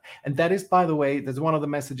feel that. And that is, by the way, that's one of the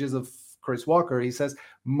messages of Chris Walker. He says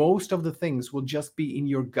most of the things will just be in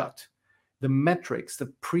your gut. The metrics,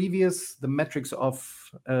 the metrics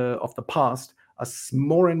of the past are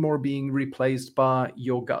more and more being replaced by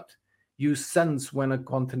your gut. you sense when a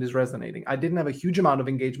content is resonating. I didn't have a huge amount of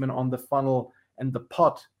engagement on the funnel and the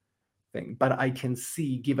pot thing, but I can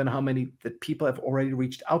see, given how many that people have already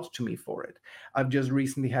reached out to me for it. I've just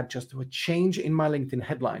recently had just a change in my LinkedIn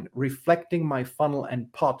headline reflecting my funnel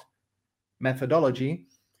and pot methodology.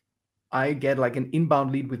 I get like an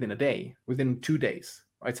inbound lead within a day, within 2 days,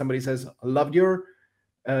 right? Somebody says, loved your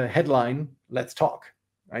headline, let's talk,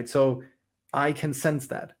 right? So I can sense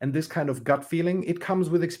that. And this kind of gut feeling, it comes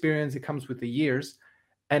with experience, it comes with the years,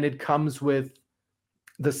 and it comes with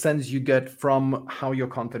the sense you get from how your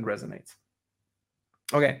content resonates.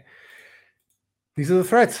 Okay. These are the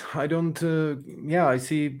threats. I don't, I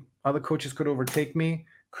see other coaches could overtake me.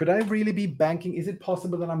 Could I really be banking? Is it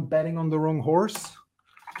possible that I'm betting on the wrong horse?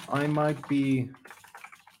 I might be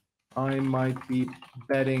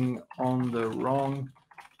betting on the wrong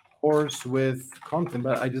horse with content,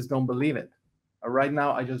 but I just don't believe it. Right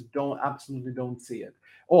now, I just absolutely don't see it.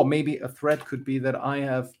 Or maybe a threat could be that I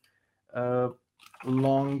have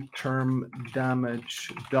long-term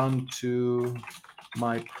damage done to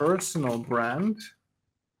my personal brand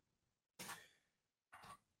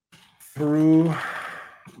through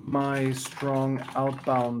my strong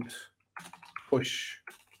outbound push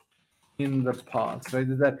in the past. Right?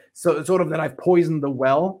 So sort of that I've poisoned the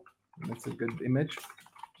well. That's a good image.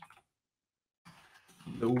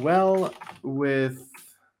 The well with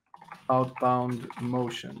outbound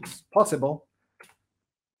motions. Possible.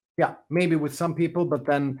 Yeah, maybe with some people, but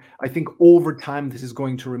then I think over time this is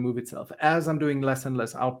going to remove itself. As I'm doing less and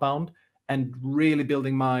less outbound and really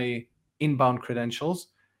building my inbound credentials,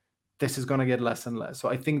 this is going to get less and less. So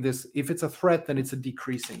I think this, if it's a threat, then it's a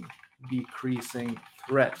decreasing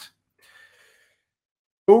threat.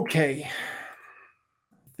 Okay.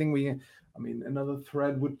 Another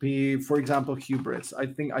thread would be, for example, hubris. I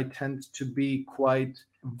think I tend to be quite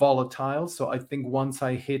volatile. So I think once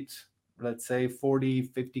I hit, let's say 40,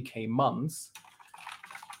 50K months,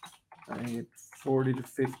 I hit 40 to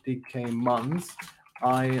 50K months,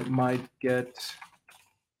 I might get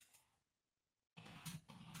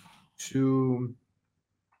too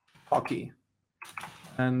cocky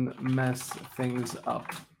and mess things up.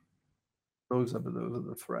 Those are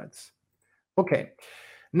the threats. Okay.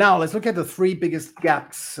 Now let's look at the 3 biggest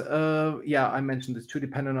gaps. I mentioned this, too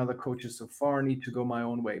dependent on other coaches so far, need to go my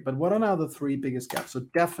own way. But what are now the 3 biggest gaps? So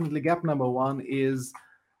definitely gap number 1 is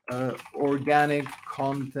organic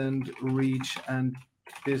content reach and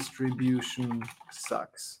distribution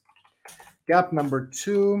sucks. Gap number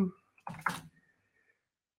 2,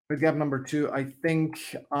 I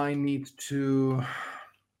think I need to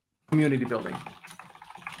community building.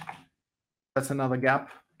 That's another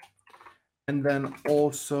gap. And then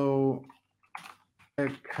also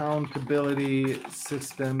accountability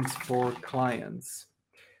systems for clients.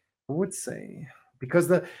 I would say,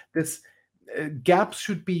 because this gaps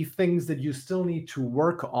should be things that you still need to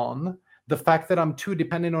work on. The fact that I'm too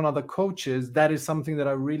dependent on other coaches, that is something that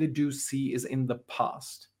I really do see is in the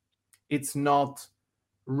past. It's not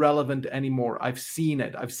relevant anymore. I've seen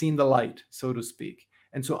it. I've seen the light, so to speak.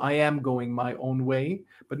 And so I am going my own way,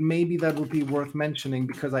 but maybe that would be worth mentioning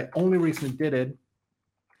because I only recently did it.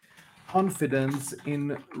 Confidence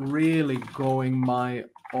in really going my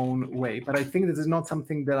own way. But I think this is not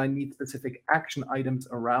something that I need specific action items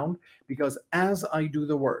around, because as I do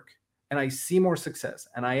the work and I see more success,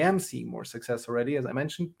 and I am seeing more success already, as I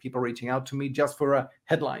mentioned, people reaching out to me just for a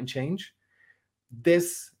headline change,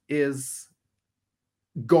 this is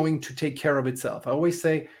going to take care of itself. I always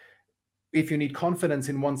say, if you need confidence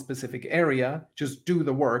in one specific area, just do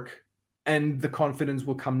the work and the confidence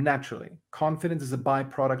will come naturally. Confidence is a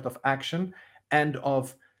byproduct of action and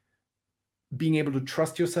of being able to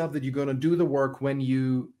trust yourself that you're going to do the work when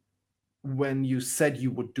you said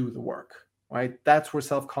you would do the work, right? That's where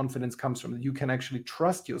self-confidence comes from. That you can actually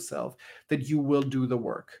trust yourself that you will do the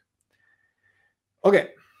work.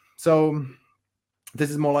 Okay, so this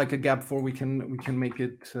is more like a gap 4. We can make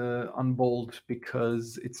it unbold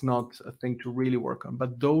because it's not a thing to really work on.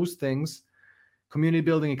 But those things, community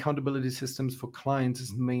building, accountability systems for clients,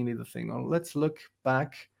 is mainly the thing. Well, let's look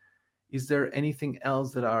back. Is there anything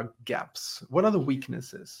else that are gaps? What are the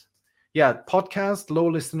weaknesses? Yeah, podcast, low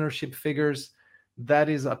listenership figures. That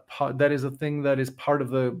is a thing that is part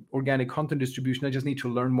of the organic content distribution. I just need to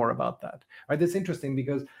learn more about that. Right? That's interesting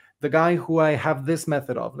because the guy who I have this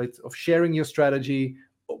method of sharing your strategy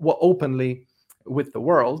openly with the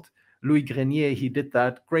world, Louis Grenier, he did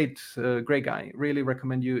that. Great guy. Really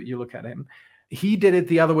recommend you look at him. He did it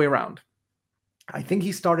the other way around. I think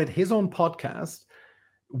he started his own podcast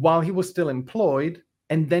while he was still employed,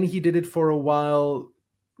 and then he did it for a while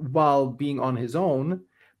being on his own.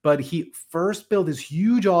 But he first built this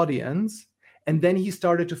huge audience, and then he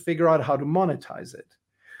started to figure out how to monetize it.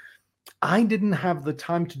 I didn't have the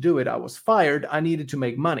time to do it. I was fired. I needed to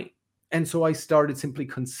make money. And so I started simply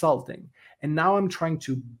consulting. And now I'm trying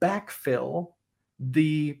to backfill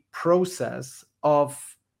the process of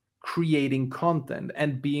creating content.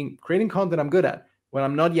 And creating content I'm good at. What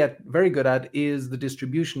I'm not yet very good at is the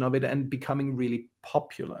distribution of it and becoming really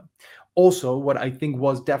popular. Also, what I think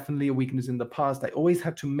was definitely a weakness in the past, I always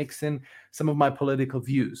had to mix in some of my political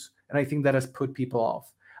views. And I think that has put people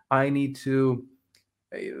off. I need to,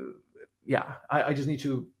 I just need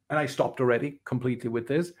to, and I stopped already completely with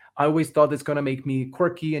this. I always thought it's going to make me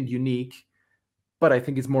quirky and unique, but I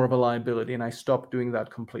think it's more of a liability, and I stopped doing that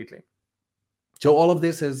completely. So all of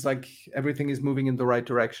this is like everything is moving in the right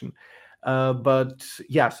direction. But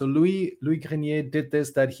yeah, so Louis Grenier did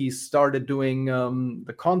this, that he started doing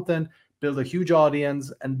the content, built a huge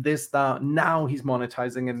audience, and now he's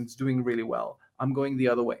monetizing and it's doing really well. I'm going the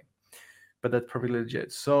other way, but that's perfectly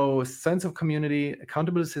legit. So sense of community,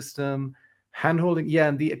 accountability system, handholding. Yeah,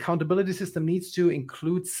 and the accountability system needs to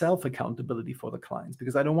include self-accountability for the clients,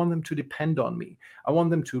 because I don't want them to depend on me. I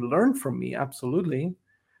want them to learn from me, absolutely.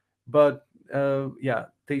 But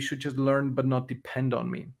they should just learn but not depend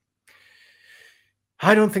on me.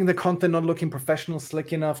 I don't think the content not looking professional,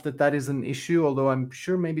 slick enough, that is an issue, although I'm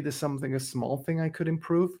sure maybe there's a small thing I could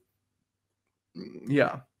improve.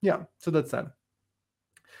 Yeah. So that's that.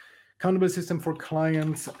 Accountability system for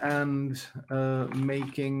clients and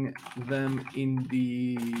making them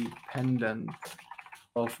independent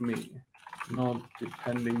of me, not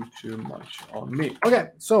depending too much on me. Okay,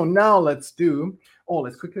 so now let's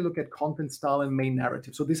quickly look at content style and main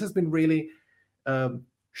narrative. So this has been really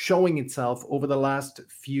showing itself over the last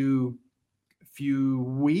few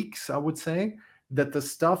weeks, I would say, that the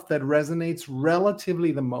stuff that resonates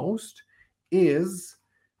relatively the most is,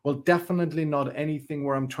 well, definitely not anything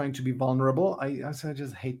where I'm trying to be vulnerable. I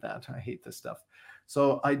just hate that. I hate this stuff.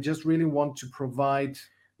 So I just really want to provide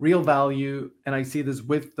real value, and I see this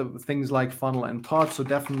with the things like funnel and pod. So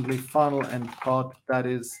definitely funnel and pod.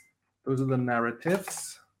 Those are the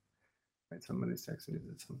narratives. Right, somebody's texting. Is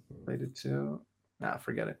it something related to? Nah,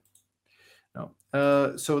 forget it. No.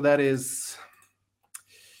 So that is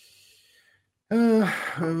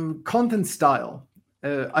content style.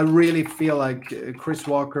 I really feel like Chris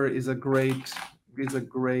Walker is a great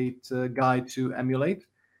guy to emulate.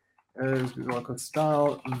 Chris Walker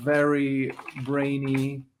style, very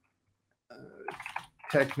brainy,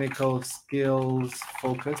 technical skills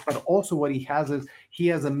focused, but also what he has is he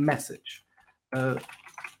has a message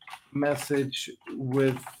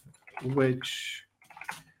with which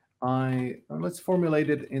let's formulate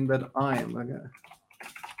it in that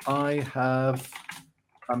I have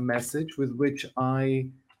a message with which I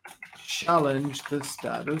challenge the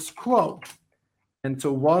status quo. And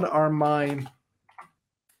so what are my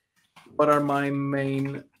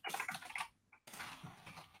main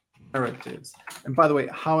narratives? And by the way,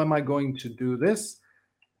 how am I going to do this?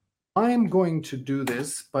 I am going to do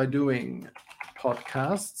this by doing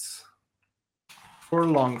podcasts for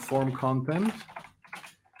long form content,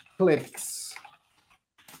 clips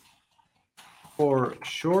for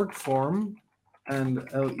short form and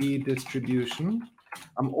LE distribution.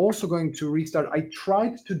 I'm also going to restart. I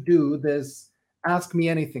tried to do this Ask Me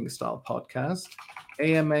Anything style podcast,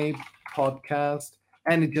 AMA podcast,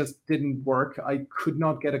 and it just didn't work. I could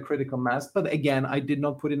not get a critical mass. But again, I did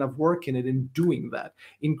not put enough work in it in doing that,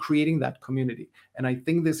 in creating that community. And I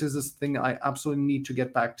think this is a thing I absolutely need to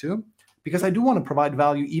get back to, because I do want to provide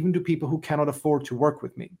value even to people who cannot afford to work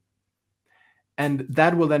with me. And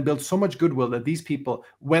that will then build so much goodwill that these people,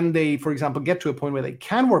 when they, for example, get to a point where they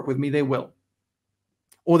can work with me, they will.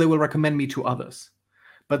 Or they will recommend me to others.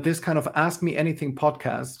 But this kind of Ask Me Anything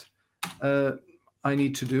podcast, I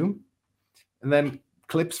need to do. And then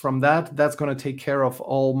clips from that's going to take care of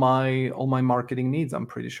all my marketing needs, I'm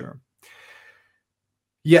pretty sure.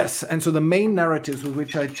 Yes, and so the main narratives with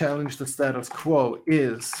which I challenge the status quo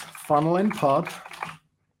is funnel and pod,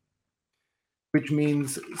 which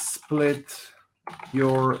means split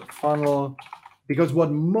your funnel, because the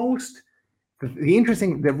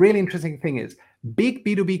really interesting thing is big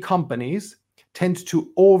B2B companies tend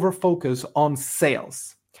to over focus on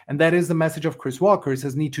sales. And that is the message of Chris Walker. He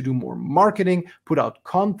says, need to do more marketing, put out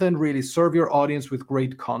content, really serve your audience with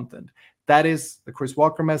great content. That is the Chris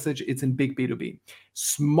Walker message. It's in big B2B.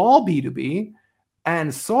 Small B2B and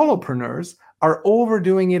solopreneurs are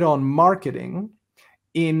overdoing it on marketing,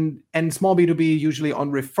 and small B2B usually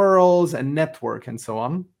on referrals and network and so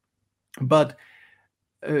on. But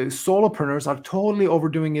solopreneurs are totally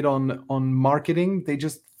overdoing it on marketing. They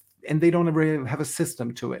just and they don't really have a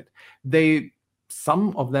system to it.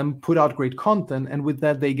 Some of them put out great content, and with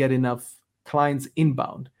that they get enough clients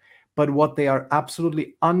inbound. But what they are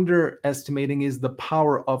absolutely underestimating is the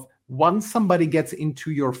power of, once somebody gets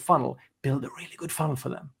into your funnel, build a really good funnel for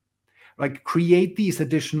them. Like, create these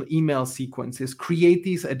additional email sequences, create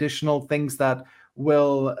these additional things that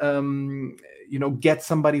will get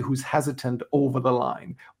somebody who's hesitant over the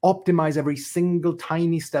line. Optimize every single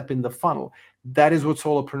tiny step in the funnel. That is what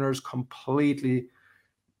solopreneurs completely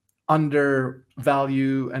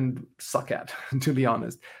undervalue and suck at, to be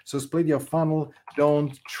honest. So split your funnel.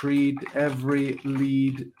 Don't treat every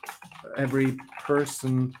lead, every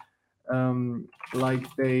person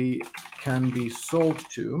like they can be sold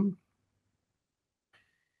to.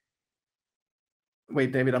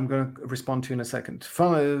 Wait, David, I'm going to respond to you in a second.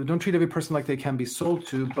 Don't treat every person like they can be sold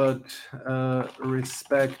to, but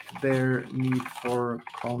respect their need for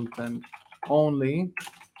content only.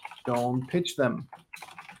 Don't pitch them.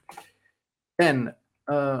 Then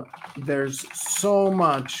there's so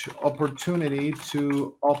much opportunity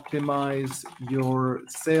to optimize your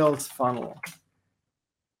sales funnel.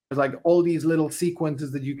 There's like all these little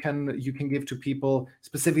sequences that you can give to people,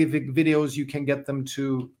 specific videos you can get them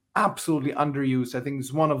to absolutely underused. I think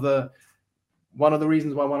it's one of the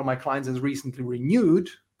reasons why one of my clients has recently renewed.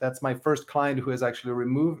 That's my first client who has actually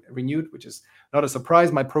renewed, which is not a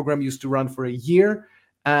surprise. My program used to run for a year,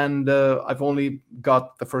 and I've only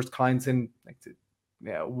got the first clients in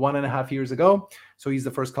 1.5 years ago. So he's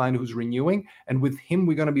the first client who's renewing. And with him,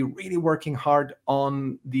 we're going to be really working hard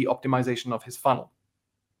on the optimization of his funnel.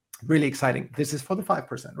 Really exciting. This is for the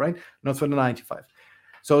 5%, right? Not for the 95%.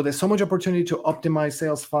 So there's so much opportunity to optimize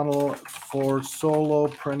sales funnel for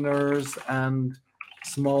solopreneurs and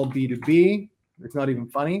small B2B. It's not even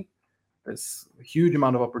funny. There's a huge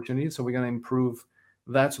amount of opportunity. So we're going to improve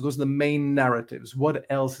that. So those are the main narratives. What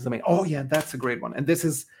else is the main? Oh yeah, that's a great one. And this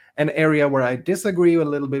is an area where I disagree a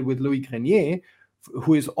little bit with Louis Grenier,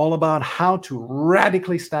 who is all about how to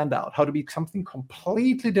radically stand out, how to be something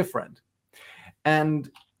completely different.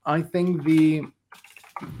 And I think the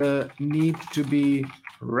need to be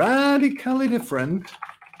radically different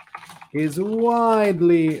is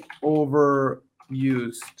widely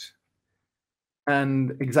overused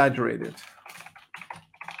and exaggerated.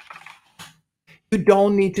 You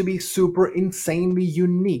don't need to be super insanely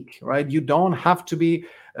unique, right? You don't have to be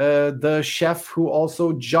the chef who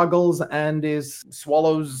also juggles and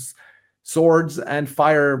swallows swords and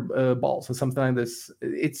fireballs or something like this.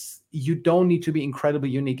 You don't need to be incredibly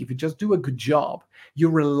unique. If you just do a good job,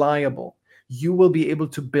 you're reliable, you will be able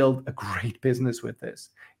to build a great business with this.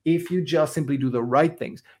 If you just simply do the right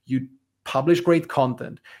things, you publish great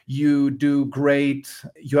content, you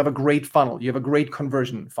have a great funnel, you have a great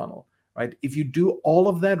conversion funnel, right? If you do all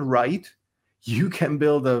of that right, you can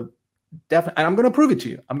build and I'm going to prove it to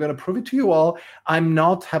you. I'm going to prove it to you all. I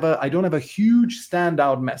don't have a huge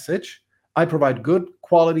standout message. I provide good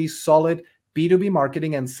quality, solid B2B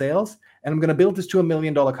marketing and sales, and I'm going to build this to $1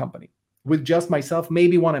 million company with just myself,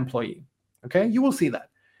 maybe one employee. Okay, you will see that.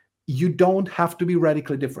 You don't have to be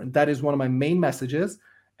radically different. That is one of my main messages,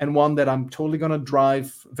 and one that I'm totally going to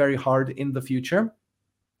drive very hard in the future.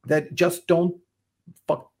 That just don't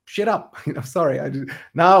fuck shit up. Sorry.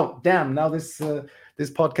 Now this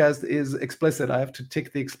podcast is explicit. I have to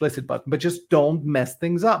tick the explicit button, but just don't mess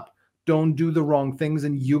things up. Don't do the wrong things,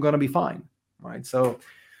 and you're going to be fine. Right. So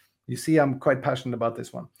you see, I'm quite passionate about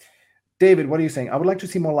this one. David, what are you saying? I would like to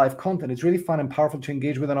see more live content. It's really fun and powerful to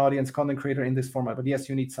engage with an audience content creator in this format. But yes,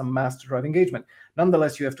 you need some mass to drive engagement.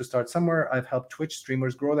 Nonetheless, you have to start somewhere. I've helped Twitch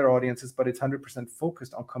streamers grow their audiences, but it's 100%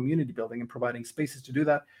 focused on community building and providing spaces to do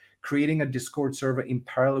that, creating a Discord server in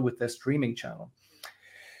parallel with their streaming channel.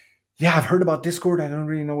 Yeah, I've heard about Discord. I don't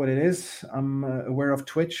really know what it is. I'm aware of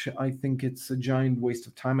Twitch. I think it's a giant waste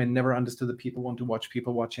of time. I never understood that people want to watch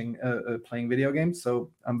people playing video games.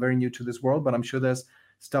 So I'm very new to this world, but I'm sure there's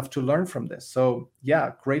stuff to learn from this. So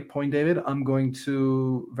yeah, great point, David. I'm going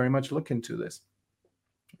to very much look into this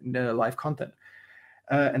live content.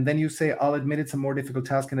 And then you say, I'll admit it's a more difficult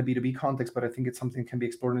task in a B2B context, but I think it's something that can be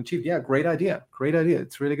explored and achieved. Yeah, great idea. Great idea.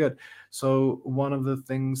 It's really good. So one of the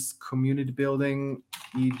things, community building,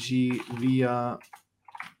 e.g. via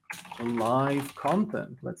live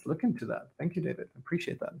content. Let's look into that. Thank you, David.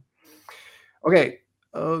 Appreciate that. Okay.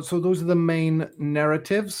 So those are the main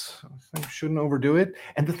narratives. I shouldn't overdo it.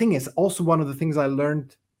 And the thing is, also one of the things I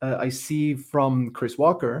learned, I see from Chris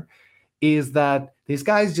Walker, is that this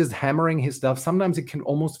guy's just hammering his stuff. Sometimes it can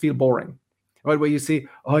almost feel boring, right? Where you see,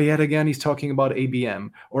 oh, yet again, he's talking about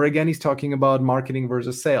ABM, or again, he's talking about marketing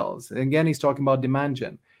versus sales. And again, he's talking about demand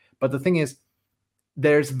gen. But the thing is,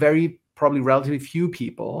 there's very probably relatively few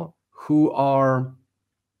people who are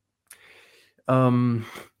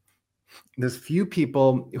there's few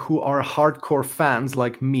people who are hardcore fans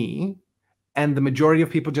like me, and the majority of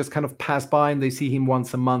people just kind of pass by and they see him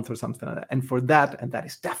once a month or something like that. And for that, and that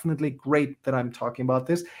is definitely great that I'm talking about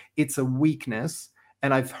this, it's a weakness,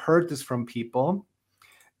 and I've heard this from people,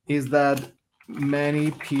 is that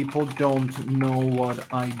many people don't know what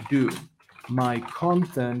I do. My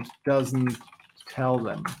content doesn't tell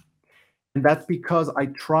them. And that's because I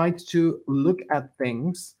tried to look at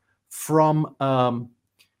things from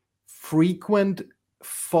frequent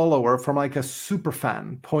follower, from like a super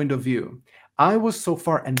fan point of view. I was so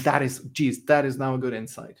far, and that is now a good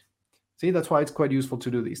insight. See, that's why it's quite useful to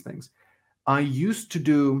do these things. I used to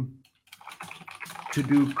do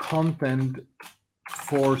content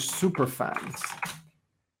for super fans.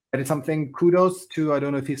 That is something, kudos to, I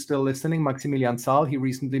don't know if he's still listening, Maximilian Saal. He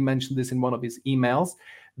recently mentioned this in one of his emails.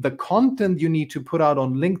 The content you need to put out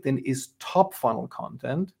on LinkedIn is top funnel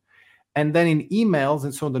content. And then in emails,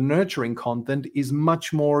 and so the nurturing content is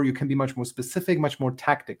much more, you can be much more specific, much more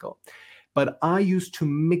tactical. But I used to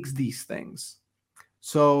mix these things.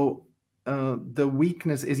 So the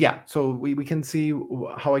weakness is, so we can see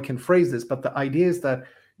how I can phrase this, but the idea is that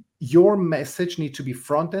your message needs to be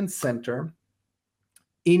front and center.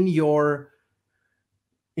 In your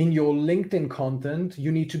LinkedIn content,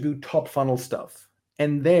 you need to do top funnel stuff.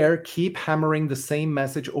 And there, keep hammering the same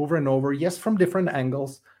message over and over. Yes, from different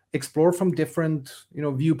angles, explore from different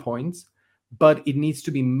viewpoints, but it needs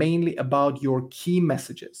to be mainly about your key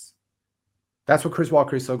messages. That's what Chris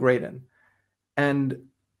Walker is so great in. And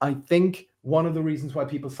I think one of the reasons why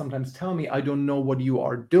people sometimes tell me, I don't know what you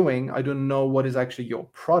are doing, I don't know what is actually your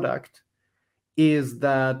product, is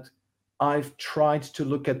that I've tried to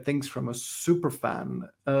look at things from a super fan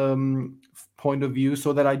point of view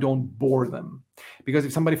so that I don't bore them. Because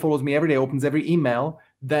if somebody follows me every day, opens every email,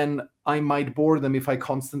 then I might bore them if I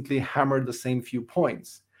constantly hammer the same few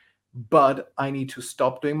points. But I need to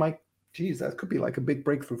stop doing that could be like a big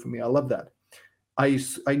breakthrough for me. I love that. I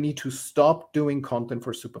need to stop doing content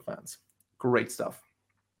for super fans. Great stuff.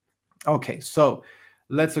 Okay, so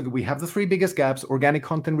let's look. We have the three biggest gaps: organic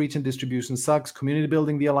content reach and distribution sucks, community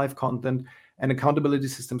building via live content, and accountability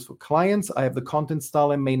systems for clients. I have the content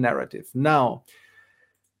style and main narrative. Now,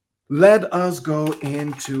 let us go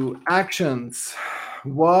into actions.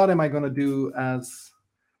 What am I going to do as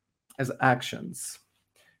actions?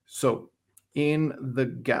 So in the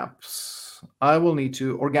gaps, I will need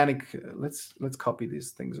to let's copy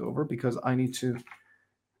these things over, because I need to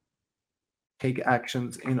take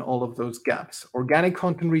actions in all of those gaps. Organic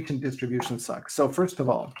content reach and distribution sucks. So first of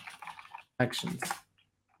all, actions.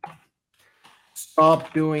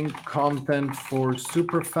 Stop doing content for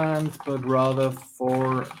super fans, but rather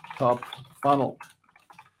for top funnel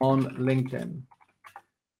on LinkedIn.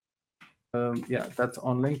 That's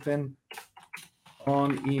on LinkedIn.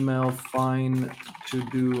 On email, fine to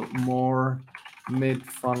do more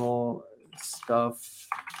mid-funnel stuff,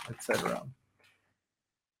 etc.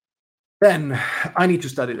 Then I need to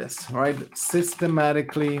study this, right?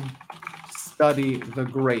 Systematically study the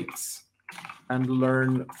greats and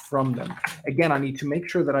learn from them. Again, I need to make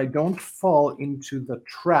sure that I don't fall into the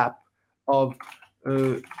trap of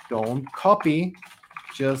don't copy,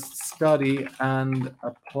 just study and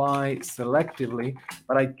apply selectively.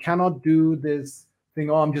 But I cannot do this thing,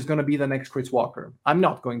 I'm just going to be the next Chris Walker. I'm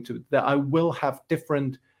not going to. I will have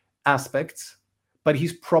different aspects, but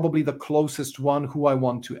he's probably the closest one who I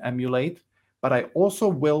want to emulate. But I also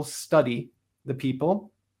will study the people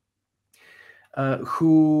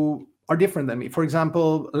who are different than me. For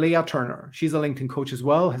example, Leah Turner. She's a LinkedIn coach as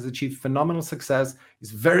well, has achieved phenomenal success,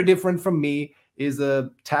 is very different from me, is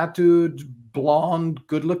a tattooed, blonde,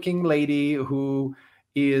 good-looking lady who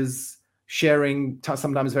is sharing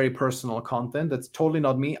sometimes very personal content. That's totally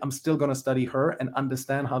not me. I'm still going to study her and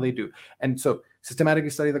understand how they do. And so systematically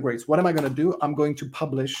study the greats. What am I going to do? I'm going to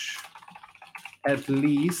publish at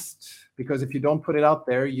least, because if you don't put it out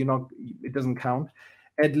there, it doesn't count,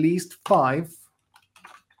 at least 5,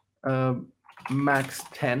 max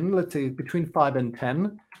 10, let's say between 5 and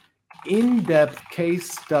 10, in-depth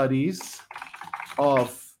case studies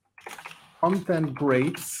of content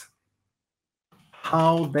greats,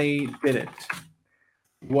 how they did it,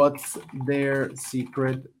 what's their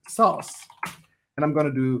secret sauce. And I'm going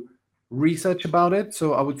to do research about it.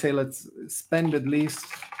 So I would say let's spend at least,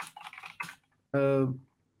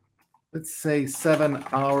 let's say 7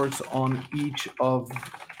 hours on each of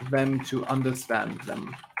them to understand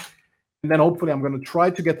them. And then hopefully I'm going to try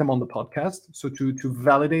to get them on the podcast, so to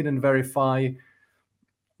validate and verify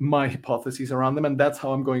my hypotheses around them. And that's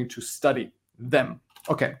how I'm going to study them.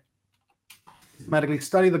 Okay. systematically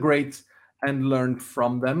study the grades and learn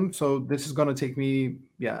from them. So this is going to take me,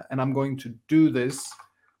 and I'm going to do this,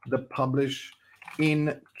 the publish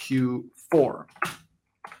in Q4.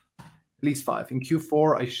 At least 5. In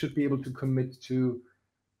Q4, I should be able to commit to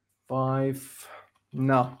 5.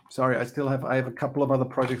 No, sorry, I have a couple of other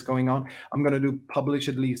projects going on. I'm going to do publish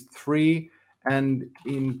at least 3, and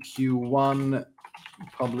in Q1,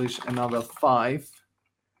 publish another 5.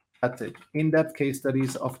 That's it. In-depth case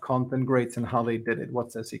studies of content grades and how they did it.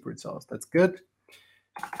 What's their secret sauce? That's good.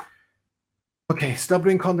 Okay, stop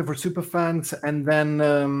doing content for super fans, and then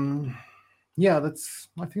I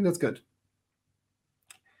think that's good.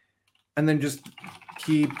 And then just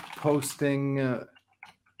keep posting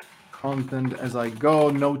content as I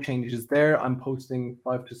go. No changes there. I'm posting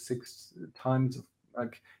 5 to 6 times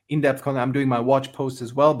like in-depth content. I'm doing my watch post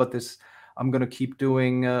as well, but this I'm going to keep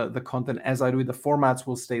doing the content as I do it. The formats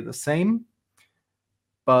will stay the same.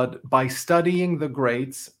 But by studying the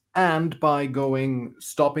grades and by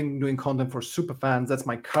stopping doing content for super fans, that's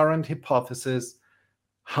my current hypothesis,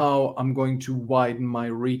 how I'm going to widen my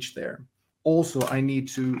reach there. Also, I need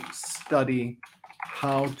to study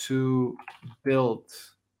how to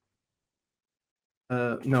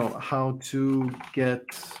how to get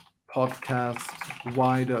podcast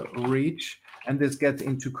wider reach. And this gets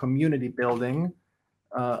into community building,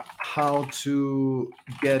 how to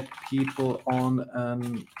get people on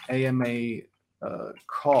an AMA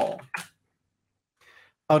call.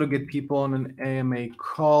 How to get people on an AMA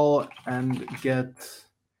call and get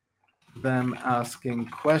them asking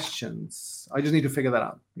questions. I just need to figure that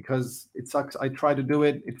out because it sucks. I tried to do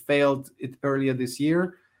it. It failed earlier this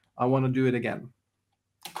year. I want to do it again.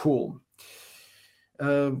 Cool.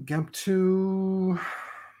 Gap 2.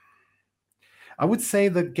 I would say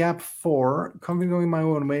the gap 4, going my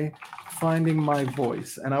own way, finding my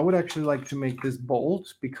voice. And I would actually like to make this bold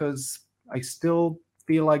because I still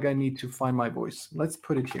feel like I need to find my voice. Let's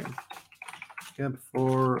put it here. Gap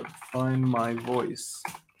 4, find my voice.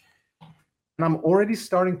 And I'm already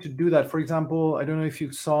starting to do that. For example, I don't know if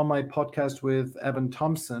you saw my podcast with Evan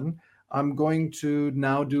Thompson. I'm going to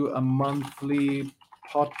now do a monthly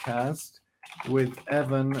podcast with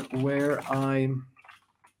Evan where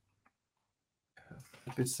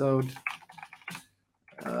episode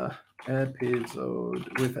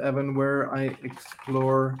with Evan where I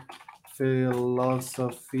explore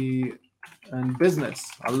philosophy and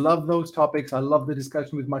business. I love those topics. I love the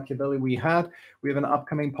discussion with Machiavelli we had. We have an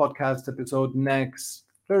upcoming podcast episode next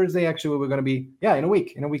Thursday, actually, where we're going to be, in a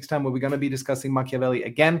week's time, where we're going to be discussing Machiavelli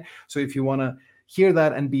again. So if you want to hear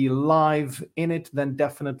that and be live in it, then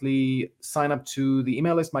definitely sign up to the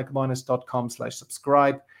email list,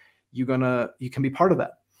 michaelbohannes.com/subscribe. You can be part of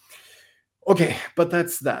that. Okay, but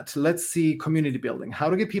that's that. Let's see community building. How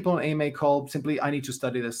to get people on AMA call. Simply, I need to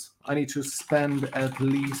study this. I need to spend at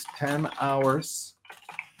least 10 hours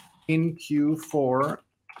in Q4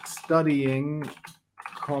 studying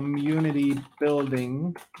community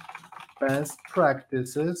building best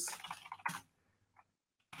practices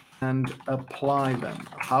and apply them.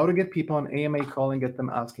 How to get people on AMA call and get them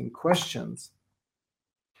asking questions.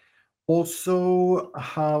 Also,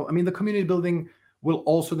 the community building will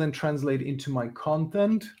also then translate into my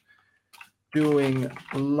content, doing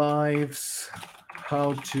lives,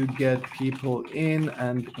 how to get people in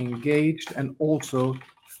and engaged, and also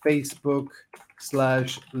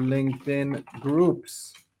Facebook/LinkedIn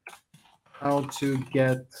groups, how to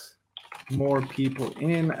get more people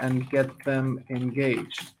in and get them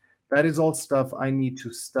engaged. That is all stuff I need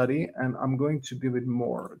to study, and I'm going to give it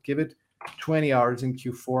more. Give it 20 hours in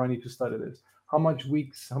Q4. I need to study this. How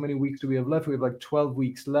many weeks do we have left? We have like 12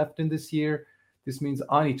 weeks left in this year. This means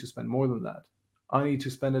I need to spend more than that. I need to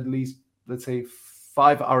spend at least, let's say,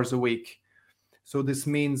 5 hours a week. So this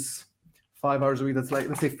means 5 hours a week. That's like,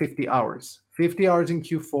 let's say 50 hours. 50 hours in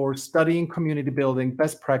Q4, studying community building,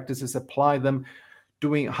 best practices, apply them,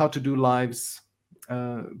 doing how to do lives,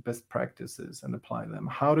 best practices and apply them.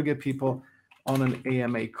 How to get people on an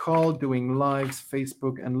AMA call, doing lives,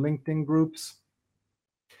 Facebook and LinkedIn groups.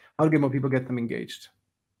 How to get more people, get them engaged.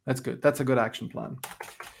 That's good. That's a good action plan.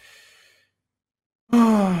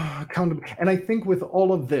 Accountable. And I think with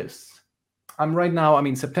all of this,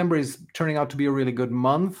 September is turning out to be a really good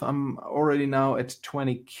month. I'm already now at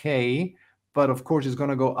 20K, but of course it's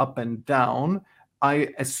going to go up and down.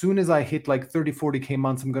 As soon as I hit like 30, 40K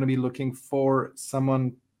months, I'm going to be looking for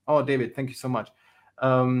someone. Oh, David, thank you so much.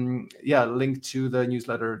 Link to the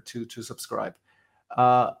newsletter to subscribe.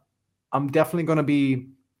 I'm definitely going to be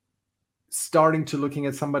starting to looking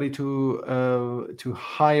at somebody to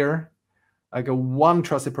hire, like a one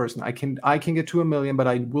trusted person. I can get to 1 million, but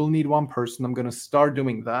I will need one person. I'm going to start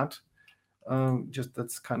doing that. just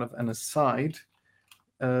that's kind of an aside,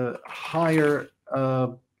 hire a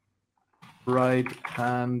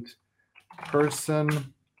right-hand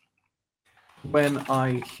person when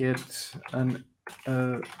I hit an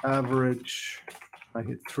average, I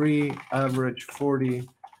hit 3 average 40K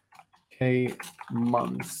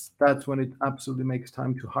months. That's when it absolutely makes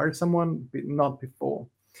time to hire someone, but not before.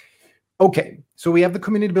 Okay, so we have the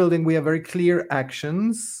community building. We have very clear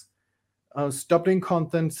actions. Stop doing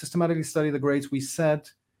content, systematically study the grades we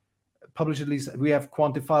set, publish at least. We have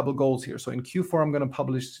quantifiable goals here. So in Q4, I'm going to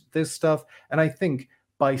publish this stuff. And I think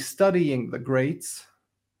by studying the grades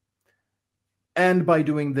and by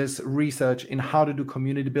doing this research in how to do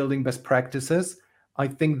community building best practices, I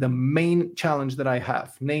think the main challenge that I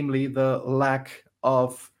have, namely the lack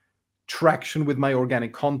of traction with my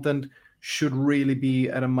organic content, should really be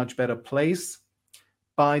at a much better place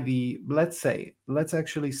by the, let's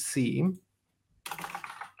actually see,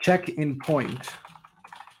 check-in point.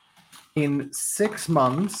 In 6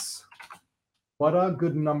 months, what are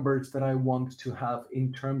good numbers that I want to have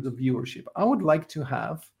in terms of viewership? I would like to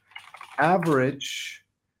have average.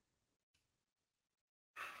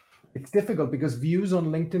 It's difficult because views on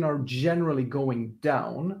LinkedIn are generally going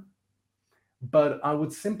down, but I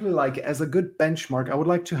would simply like, as a good benchmark, I would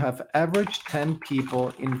like to have average 10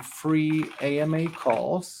 people in free AMA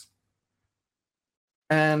calls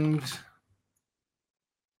and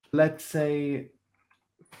let's say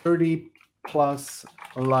 30 plus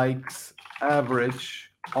likes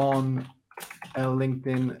average on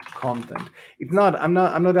LinkedIn content. It's not, I'm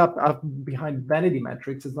not up behind vanity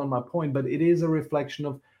metrics. It's not my point, but it is a reflection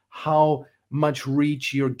of how much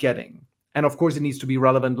reach you're getting. And of course it needs to be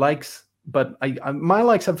relevant likes, but my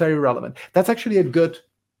likes are very relevant. That's actually a good,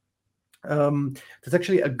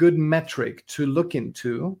 metric to look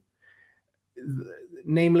into,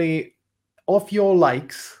 namely of your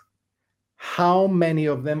likes, how many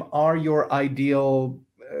of them are your ideal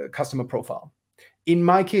customer profile. In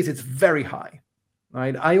my case, it's very high,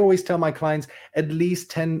 right? I always tell my clients at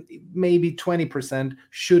least 10, maybe 20%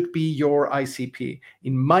 should be your ICP.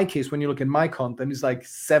 In my case, when you look at my content, it's like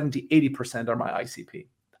 70, 80% are my ICP.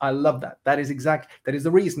 I love that. That is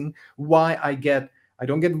the reason why I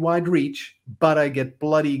don't get wide reach, but I get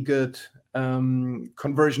bloody good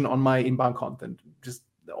conversion on my inbound content. Just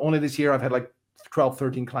only this year, I've had like 12,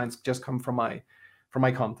 13 clients just come from my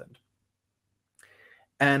content.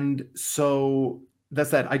 And so that's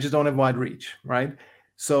that. I just don't have wide reach, right?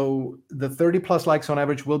 So the 30 plus likes on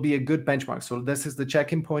average will be a good benchmark. So this is the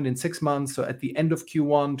check-in point in 6 months. So at the end of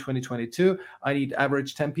Q1 2022, I need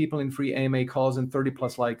average 10 people in free AMA calls and 30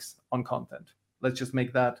 plus likes on content. Let's just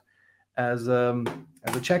make that as a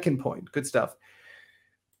check-in point. Good stuff.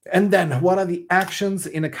 And then what are the actions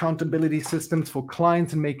in accountability systems for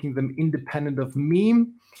clients and making them independent of me?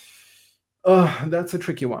 That's a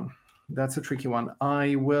tricky one.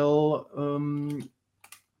 I will,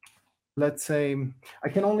 let's say, I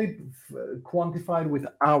can only quantify it with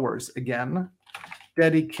hours again.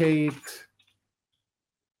 Dedicate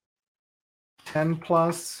 10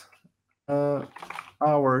 plus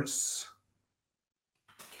hours.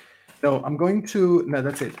 No,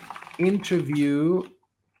 that's it. Interview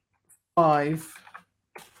 5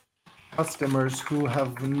 customers who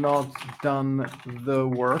have not done the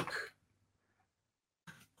work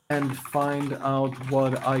and find out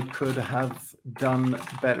what I could have done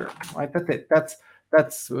better. Right? That's it.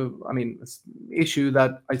 That's issue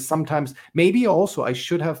that I sometimes, maybe also I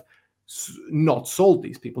should have not sold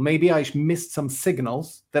these people. Maybe I missed some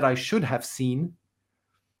signals that I should have seen.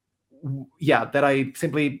 Yeah, that I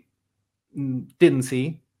simply didn't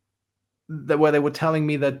see, that where they were telling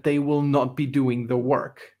me that they will not be doing the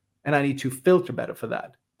work, and I need to filter better for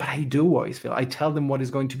that. But I do always feel, I tell them what is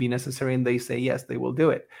going to be necessary and they say yes, they will do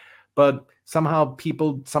it. But somehow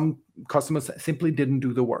some customers simply didn't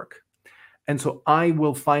do the work. And so I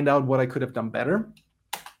will find out what I could have done better.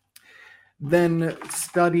 Then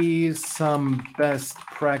study some best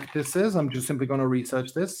practices. I'm just simply going to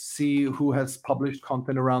research this, see who has published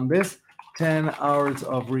content around this, 10 hours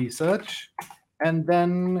of research, and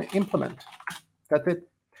then implement. That's it.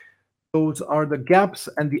 Those are the gaps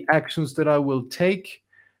and the actions that I will take.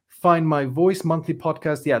 Find my voice, monthly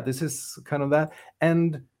podcast. Yeah, this is kind of that.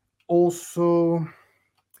 And also,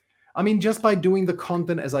 just by doing the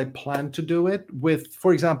content as I plan to do it with,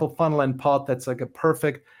 for example, Funnel and Pod, that's like a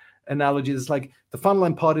perfect analogy. It's like the Funnel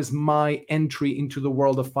and Pod is my entry into the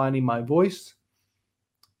world of finding my voice.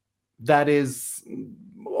 That is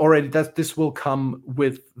already, this will come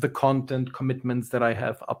with the content commitments that I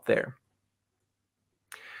have up there.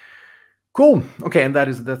 Cool. Okay, and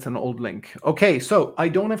that's an old link. Okay, so I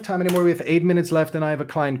don't have time anymore. We have 8 minutes left, and I have a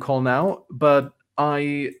client call now. But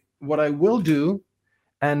what I will do,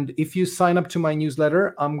 and if you sign up to my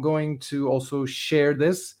newsletter, I'm going to also share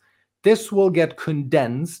this. This will get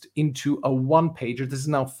condensed into a one-pager. This is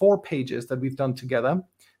now 4 pages that we've done together.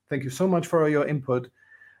 Thank you so much for your input,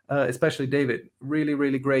 especially David. Really,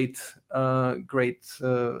 really great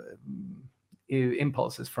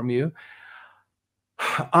impulses from you.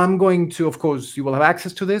 I'm going to, of course, you will have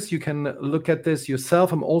access to this. You can look at this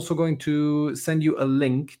yourself. I'm also going to send you a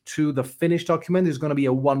link to the finished document. There's going to be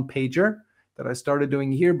a one-pager that I started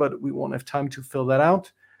doing here, but we won't have time to fill that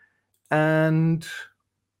out. And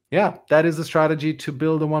yeah, that is the strategy to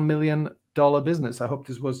build a $1 million business. I hope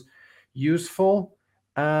this was useful.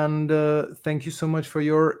 And thank you so much for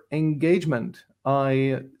your engagement.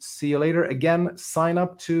 I see you later. Again, sign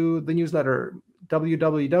up to the newsletter,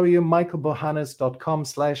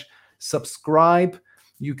 www.michaelbohannes.com/subscribe.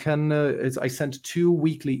 You can, I sent 2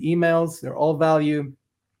 weekly emails. They're all value.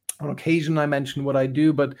 On occasion, I mention what I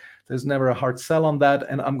do, but there's never a hard sell on that.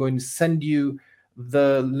 And I'm going to send you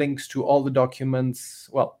the links to all the documents,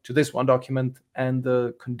 well, to this one document and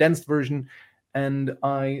the condensed version. And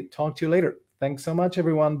I talk to you later. Thanks so much,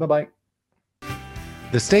 everyone. Bye-bye.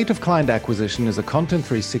 The State of Client Acquisition is a Content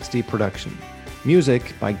 360 production.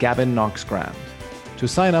 Music by Gavin Knox-Grant. To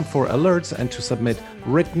sign up for alerts and to submit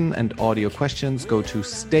written and audio questions, go to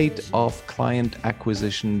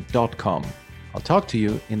stateofclientacquisition.com. I'll talk to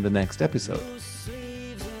you in the next episode.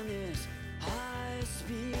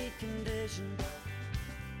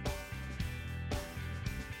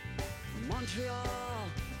 Montreal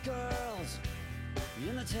girls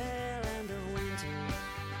in the tail end of winter.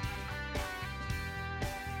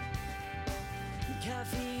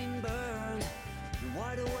 Caffeine burns,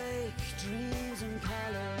 wide awake dreams and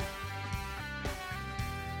color.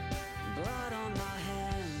 Blood on my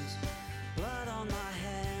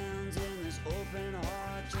hands in this open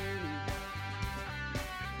heart journey.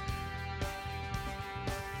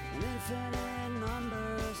 And infinite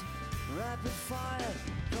numbers, rapid fire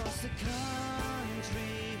across the country.